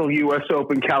coastal U.S.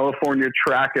 Open California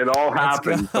track, it all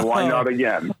happened. So why not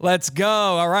again? Let's go.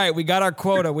 All right. We got our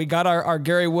quota. We got our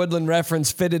Gary Woodland reference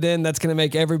fitted in. That's going to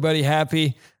make everybody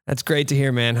happy. That's great to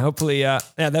hear, man. Hopefully,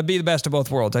 that'd be the best of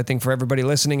both worlds, I think, for everybody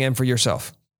listening and for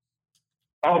yourself.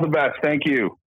 All the best. Thank you.